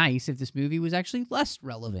be nice if this movie was actually less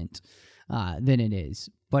relevant than it is.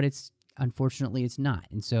 But unfortunately, it's not.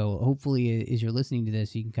 And so hopefully, as you're listening to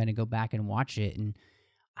this, you can kind of go back and watch it and,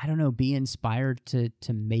 I don't know, be inspired to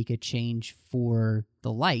make a change for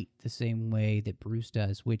the light the same way that Bruce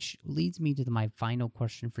does, which leads me to my final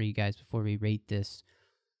question for you guys before we rate this.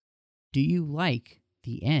 Do you like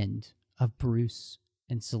the end of Bruce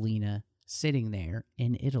and Selina sitting there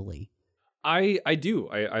in Italy? I do.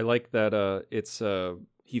 I like that it's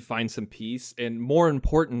he finds some peace, and more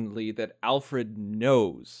importantly, that Alfred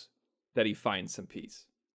knows that he finds some peace.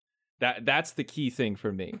 That's the key thing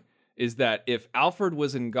for me, is that if Alfred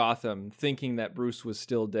was in Gotham thinking that Bruce was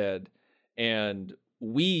still dead, and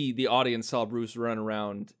we, the audience, saw Bruce run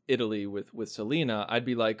around Italy with Selena, I'd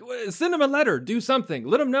be like, send him a letter, do something,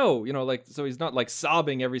 let him know, like, so he's not like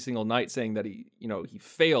sobbing every single night saying that he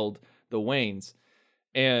failed the Waynes.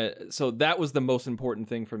 And so that was the most important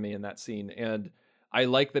thing for me in that scene. And I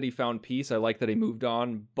like that he found peace. I like that he moved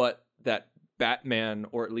on, but that Batman,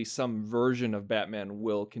 or at least some version of Batman,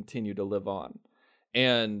 will continue to live on.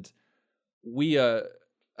 And we,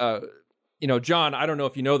 John, I don't know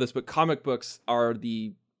if you know this, but comic books are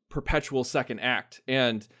the perpetual second act.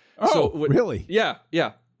 And really? Yeah.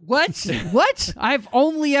 What? What? I've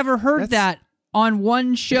only ever heard that on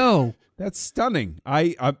one show. That's stunning.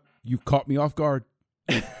 You've caught me off guard.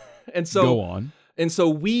 And so go on. And so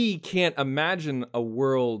we can't imagine a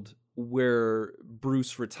world where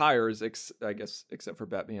Bruce retires, I guess, except for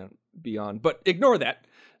Batman Beyond. But ignore that.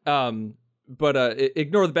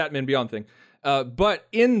 Ignore the Batman Beyond thing. But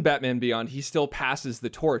in Batman Beyond, he still passes the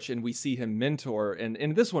torch, and we see him mentor. And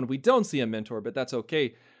in this one, we don't see him mentor, but that's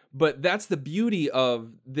okay. But that's the beauty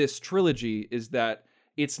of this trilogy, is that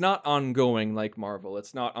it's not ongoing like Marvel.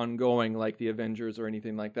 It's not ongoing like the Avengers or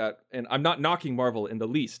anything like that. And I'm not knocking Marvel in the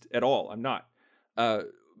least at all. I'm not.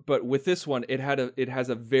 But with this one, it has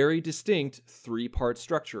a very distinct 3-part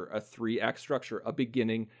structure, a 3-act structure, a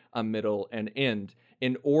beginning, a middle, and end.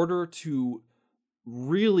 In order to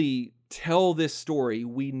really tell this story,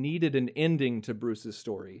 we needed an ending to Bruce's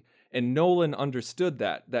story. And Nolan understood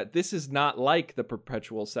that this is not like the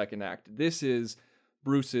perpetual second act. This is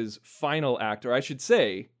Bruce's final act, or I should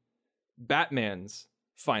say, Batman's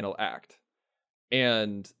final act.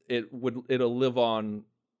 And it'll live on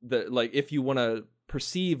if you want to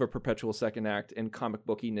perceive a perpetual second act in comic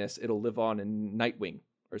bookiness, it'll live on in Nightwing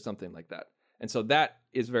or something like that. And so that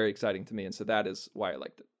is very exciting to me. And so that is why I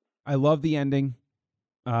liked it. I love the ending.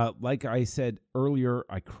 Like I said earlier,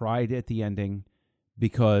 I cried at the ending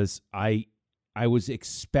because I was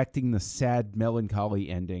expecting the sad, melancholy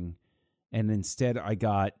ending, and instead I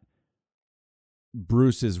got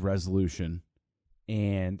Bruce's resolution,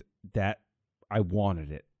 and that I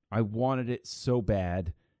wanted it. I wanted it so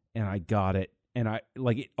bad, and I got it. And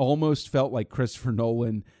it almost felt like Christopher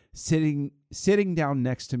Nolan sitting down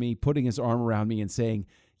next to me, putting his arm around me and saying,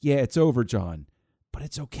 "Yeah, it's over, John, but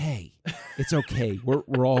it's okay. It's okay.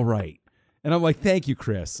 We're all right." And I'm like, "Thank you,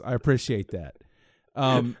 Chris. I appreciate that."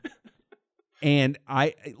 And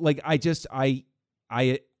I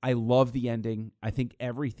love the ending. I think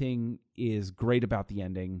everything is great about the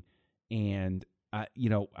ending, and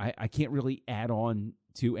I can't really add on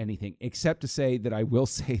to anything except to say that I will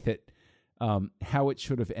say that how it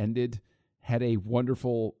should have ended had a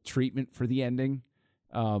wonderful treatment for the ending.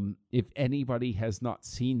 If anybody has not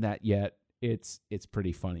seen that yet, it's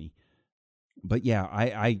pretty funny. But yeah,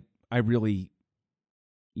 I really,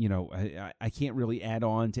 I can't really add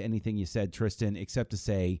on to anything you said, Tristan, except to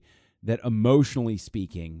say that emotionally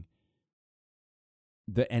speaking,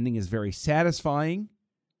 the ending is very satisfying,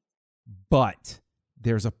 but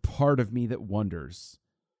there's a part of me that wonders,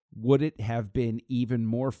 would it have been even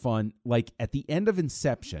more fun? Like at the end of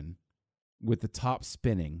Inception, with the top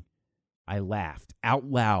spinning, I laughed out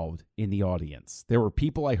loud in the audience. There were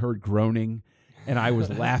people I heard groaning, and I was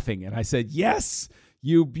laughing, and I said, "Yes,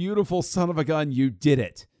 you beautiful son of a gun, you did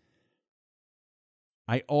it."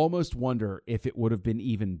 I almost wonder if it would have been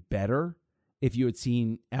even better if you had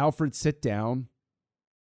seen Alfred sit down,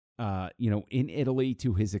 in Italy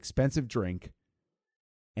to his expensive drink,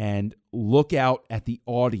 and look out at the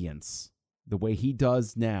audience the way he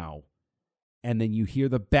does now, and then you hear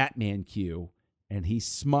the Batman cue, and he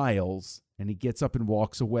smiles, and he gets up and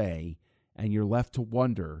walks away, and you're left to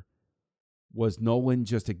wonder, was Nolan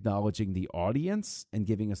just acknowledging the audience and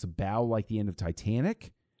giving us a bow like the end of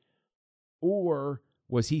Titanic? Or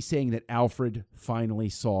was he saying that Alfred finally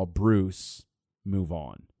saw Bruce move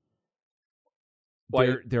on?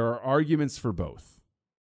 There are arguments for both.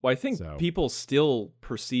 Well, I think people still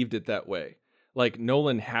perceived it that way. Like,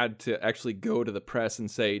 Nolan had to actually go to the press and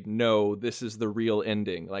say, "No, this is the real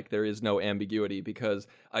ending. Like, there is no ambiguity," because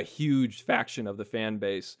a huge faction of the fan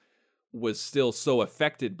base was still so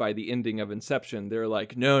affected by the ending of Inception. They're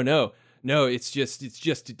like, no, it's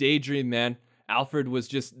just a daydream, man. Alfred was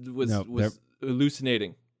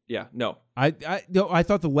hallucinating. Yeah, no. I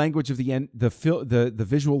thought the language of the end, the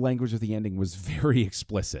visual language of the ending was very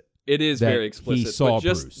explicit. It is very explicit. He saw but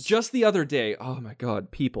Bruce. Just the other day, oh my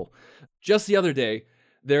God, people. Just the other day,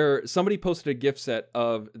 somebody posted a GIF set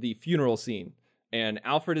of the funeral scene and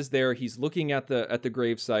Alfred is there. He's looking at the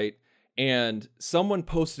gravesite, and someone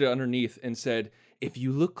posted it underneath and said, if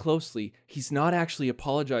you look closely, he's not actually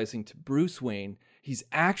apologizing to Bruce Wayne. He's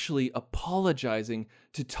actually apologizing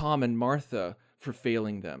to Tom and Martha for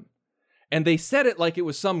failing them. And they said it like it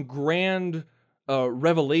was some grand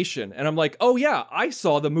revelation. And I'm like, oh yeah, I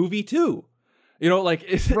saw the movie too. You know, like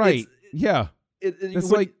right.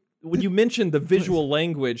 It's like when you mention the visual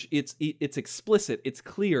language, it's explicit, it's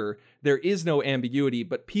clear. There is no ambiguity,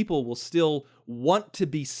 but people will still want to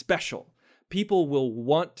be special. People will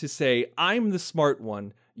want to say, I'm the smart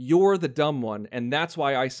one, you're the dumb one, and that's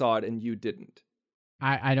why I saw it and you didn't.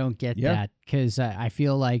 I don't get that, because I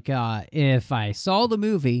feel like if I saw the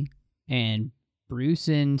movie and Bruce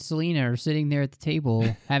and Selina are sitting there at the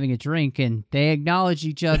table having a drink and they acknowledge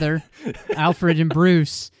each other, Alfred and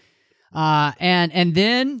Bruce, and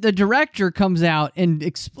then the director comes out and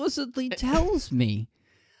explicitly tells me,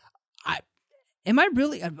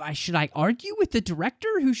 should I argue with the director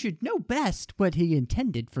who should know best what he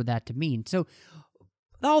intended for that to mean? So,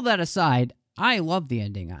 all that aside, I love the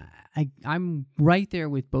ending. I'm right there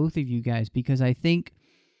with both of you guys, because I think,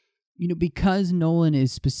 because Nolan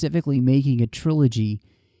is specifically making a trilogy,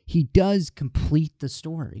 he does complete the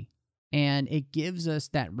story. And it gives us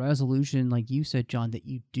that resolution, like you said, John, that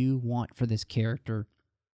you do want for this character,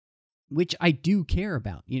 which I do care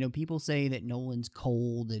about. People say that Nolan's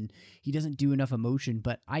cold and he doesn't do enough emotion,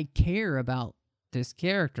 but I care about this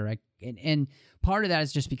character. And part of that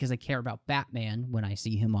is just because I care about Batman when I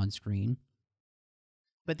see him on screen.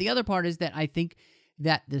 But the other part is that I think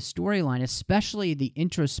that the storyline, especially the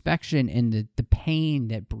introspection and the pain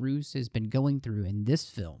that Bruce has been going through in this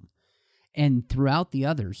film and throughout the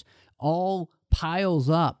others, all piles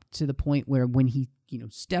up to the point where when he,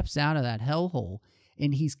 steps out of that hellhole,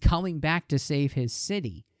 and he's coming back to save his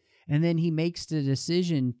city. And then he makes the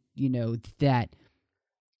decision, that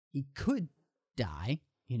he could die.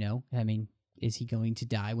 Is he going to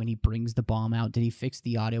die when he brings the bomb out? Did he fix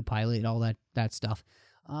the autopilot, all that stuff?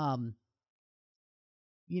 That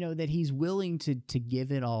he's willing to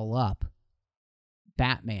give it all up,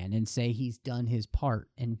 Batman, and say he's done his part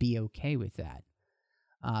and be okay with that.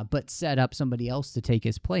 But set up somebody else to take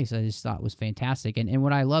his place, I just thought was fantastic. And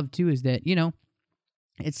what I love, too, is that,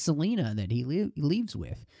 it's Selina that he leaves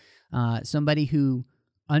with, somebody who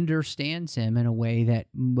understands him in a way that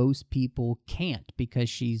most people can't, because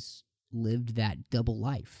she's lived that double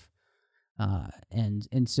life.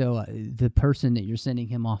 And so the person that you're sending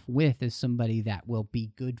him off with is somebody that will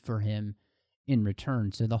be good for him in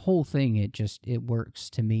return. So the whole thing, it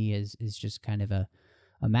works to me as just kind of a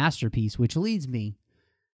masterpiece, which leads me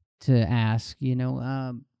to ask,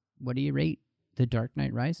 what do you rate The Dark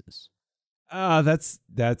Knight Rises? That's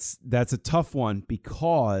a tough one,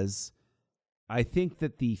 because I think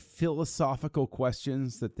that the philosophical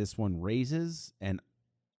questions that this one raises, and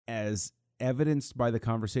as evidenced by the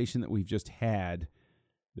conversation that we've just had,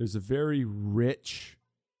 there's a very rich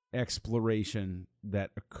exploration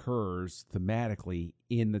that occurs thematically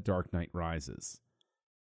in The Dark Knight Rises.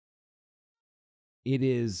 It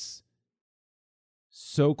is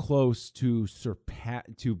so close to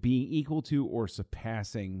being equal to or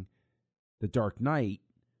surpassing The Dark Knight,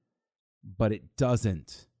 but it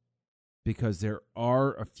doesn't, because there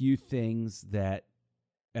are a few things that,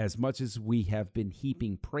 as much as we have been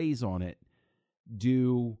heaping praise on it,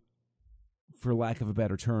 do, for lack of a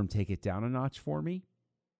better term, take it down a notch for me.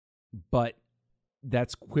 But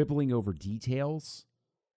that's quibbling over details.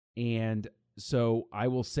 And so I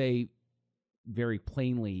will say very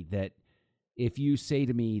plainly that if you say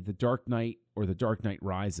to me The Dark Knight or The Dark Knight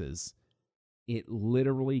Rises, it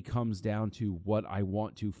literally comes down to what I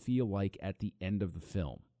want to feel like at the end of the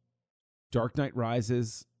film. Dark Knight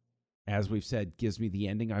Rises, as we've said, gives me the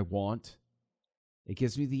ending I want. It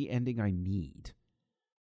gives me the ending I need.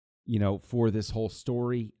 For this whole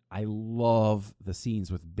story, I love the scenes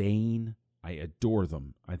with Bane. I adore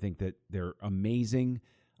them. I think that they're amazing.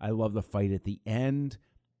 I love the fight at the end.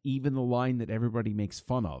 Even the line that everybody makes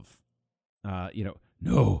fun of.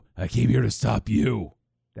 No, I came here to stop you.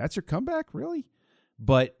 That's your comeback, really?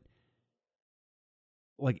 But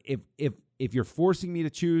like, if you're forcing me to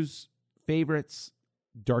choose favorites,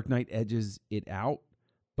 Dark Knight edges it out.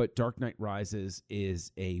 But Dark Knight Rises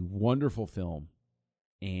is a wonderful film,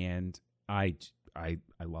 and I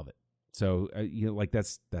love it. So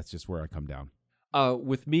that's just where I come down.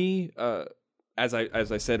 With me, as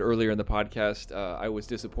I said earlier in the podcast, I was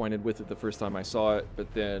disappointed with it the first time I saw it,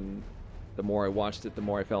 but then the more I watched it, the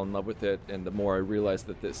more I fell in love with it, and the more I realized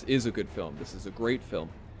that this is a good film. This is a great film.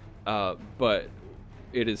 But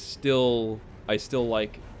it is still, I still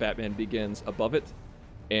like Batman Begins above it.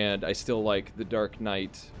 and I still like The Dark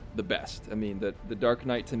Knight the best. I mean, the Dark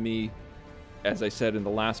Knight to me, as I said in the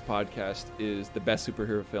last podcast, is the best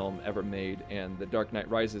superhero film ever made, and The Dark Knight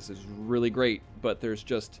Rises is really great, but there's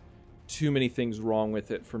just too many things wrong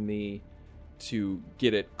with it for me to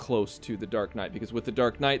get it close to The Dark Knight, because with The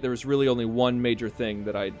Dark Knight there was really only one major thing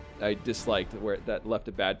that I disliked, that left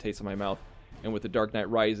a bad taste in my mouth, and with The Dark Knight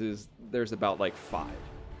Rises there's about like 5,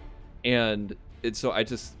 and so I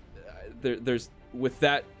just there's with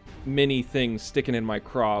that many things sticking in my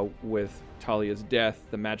craw, with Talia's death,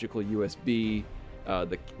 the magical USB,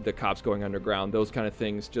 the cops going underground, those kind of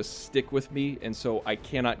things just stick with me, and so I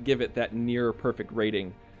cannot give it that near perfect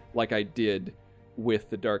rating like I did with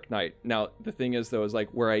The Dark Knight. Now, the thing is, though, is like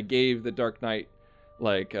where I gave The Dark Knight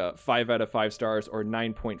like 5 out of 5 stars or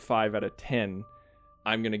 9.5 out of 10,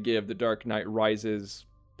 I'm going to give The Dark Knight Rises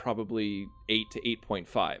probably 8 to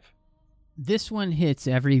 8.5. This one hits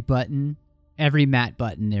every button, every Matt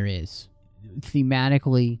button there is.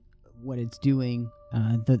 Thematically, what it's doing,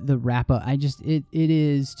 the wrap-up, it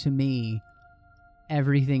is, to me,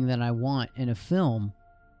 everything that I want in a film,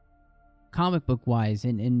 comic book wise,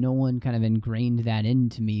 and Nolan kind of ingrained that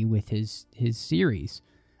into me with his series,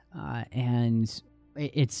 and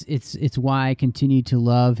it's why I continue to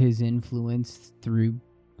love his influence through.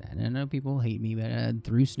 I don't know, people hate me, but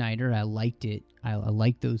through Snyder, I liked it. I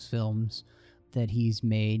like those films that he's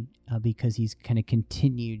made because he's kind of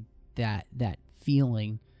continued that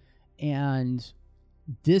feeling, and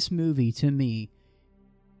this movie to me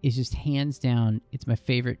is just hands down. It's my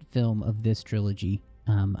favorite film of this trilogy.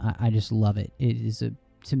 I just love it. It is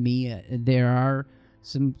to me, there are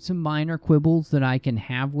some minor quibbles that I can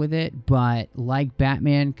have with it, but like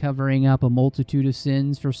Batman covering up a multitude of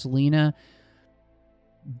sins for Selina,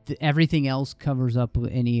 everything else covers up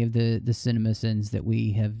any of the cinema sins that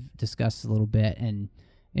we have discussed a little bit, and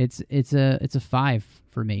it's a 5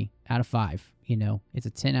 for me out of 5. You know, it's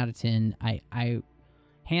a 10 out of 10. I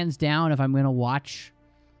hands down, if I'm gonna watch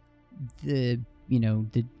the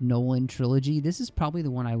Nolan trilogy, this is probably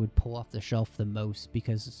the one I would pull off the shelf the most,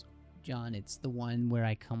 because, John, it's the one where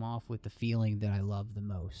I come off with the feeling that I love the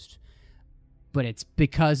most. But it's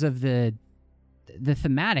because of the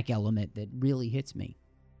thematic element that really hits me.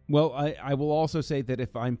 Well, I will also say that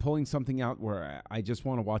if I'm pulling something out where I just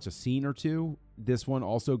want to watch a scene or two, this one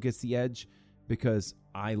also gets the edge, because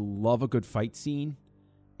I love a good fight scene,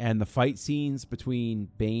 and the fight scenes between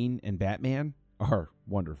Bane and Batman are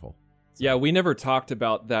wonderful. Yeah, we never talked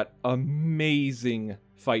about that amazing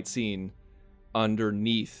fight scene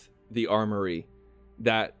underneath the armory.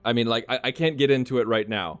 That, I mean, like, I can't get into it right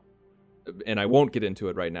now, and I won't get into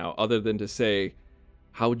it right now, other than to say,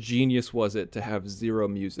 how genius was it to have zero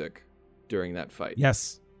music during that fight?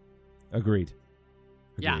 Yes. Agreed.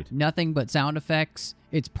 Yeah, nothing but sound effects.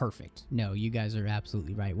 It's perfect. No, you guys are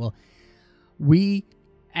absolutely right. Well,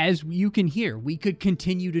 as you can hear, we could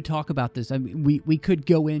continue to talk about this. I mean, we could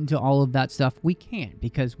go into all of that stuff. We can't,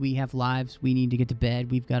 because we have lives. We need to get to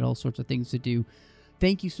bed. We've got all sorts of things to do.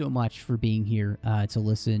 Thank you so much for being here to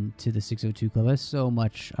listen to the 602 Club. I so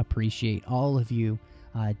much appreciate all of you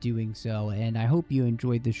doing so, and I hope you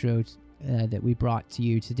enjoyed the show that we brought to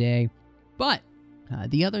you today. But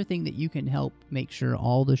the other thing that you can help make sure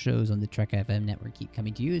all the shows on the Trek FM network keep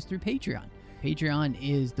coming to you is through Patreon. Patreon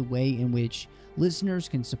is the way in which listeners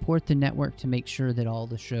can support the network to make sure that all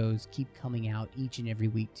the shows keep coming out each and every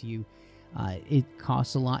week to you. It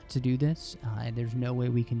costs a lot to do this, and there's no way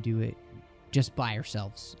we can do it just by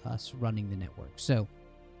ourselves, us running the network. So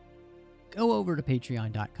go over to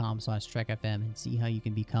patreon.com/TrekFM and see how you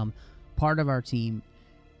can become part of our team.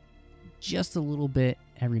 Just a little bit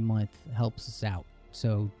every month helps us out.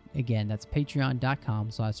 So again, that's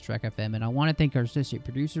patreon.com/TrekFM. And I want to thank our associate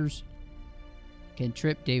producers, Ken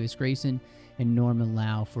Tripp, Davis Grayson, and Norman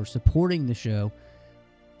Lau, for supporting the show.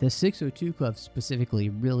 The 602 Club specifically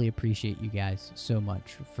really appreciate you guys so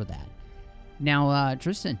much for that. Now,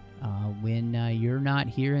 Tristan, when you're not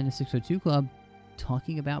here in the 602 Club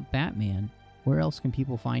talking about Batman, where else can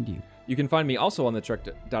people find you? You can find me also on the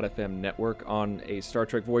Trek.fm network on a Star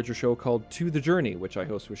Trek Voyager show called To the Journey, which I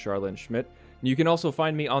host with Charlene Schmidt. You can also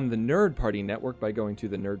find me on the Nerd Party network by going to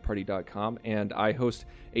thenerdparty.com, and I host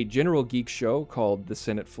a general geek show called The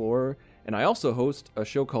Senate Floor, and I also host a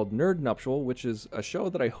show called Nerd Nuptial, which is a show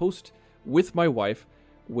that I host with my wife,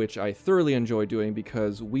 which I thoroughly enjoy doing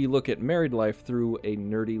because we look at married life through a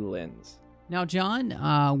nerdy lens. Now, John,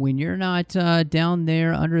 when you're not down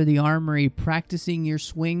there under the armory practicing your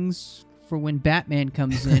swings for when Batman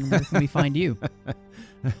comes in, where can we find you?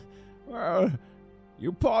 Well,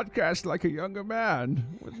 you podcast like a younger man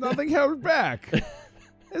with nothing held back.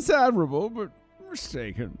 It's admirable, but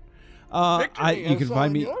mistaken. You can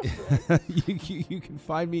find me. you can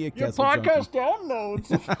find me at Your Kessel podcast Junkie. downloads.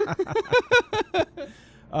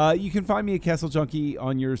 You can find me at Kessel Junkie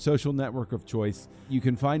on your social network of choice. You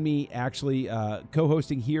can find me actually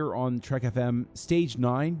co-hosting here on Trek FM Stage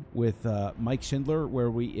 9 with Mike Schindler,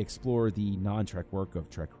 where we explore the non-Trek work of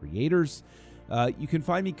Trek creators. You can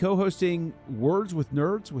find me co-hosting Words with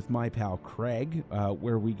Nerds with my pal Craig,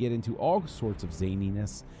 where we get into all sorts of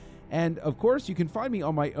zaniness. And, of course, you can find me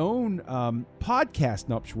on my own podcast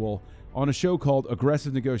nuptial on a show called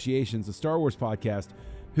Aggressive Negotiations, a Star Wars podcast,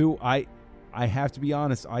 who I have to be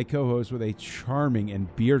honest, I co-host with a charming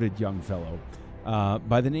and bearded young fellow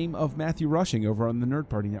by the name of Matthew Rushing over on the Nerd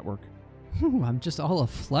Party Network. Ooh, I'm just all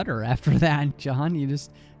aflutter after that, John. You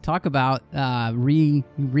just talk about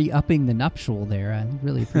re-upping the nuptial there. I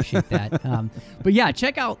really appreciate that. But yeah,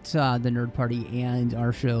 check out the Nerd Party and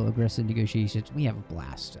our show, Aggressive Negotiations. We have a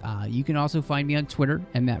blast. You can also find me on Twitter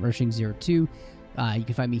at MattRushing02. You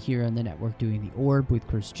can find me here on the network doing The Orb with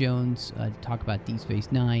Chris Jones, to talk about Deep Space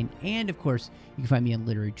Nine. And, of course, you can find me on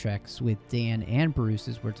Literary Treks with Dan and Bruce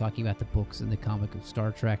as we're talking about the books and the comic of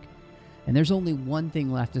Star Trek. And there's only one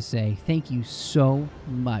thing left to say. Thank you so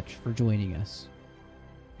much for joining us.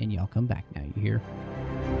 And y'all come back now, you hear?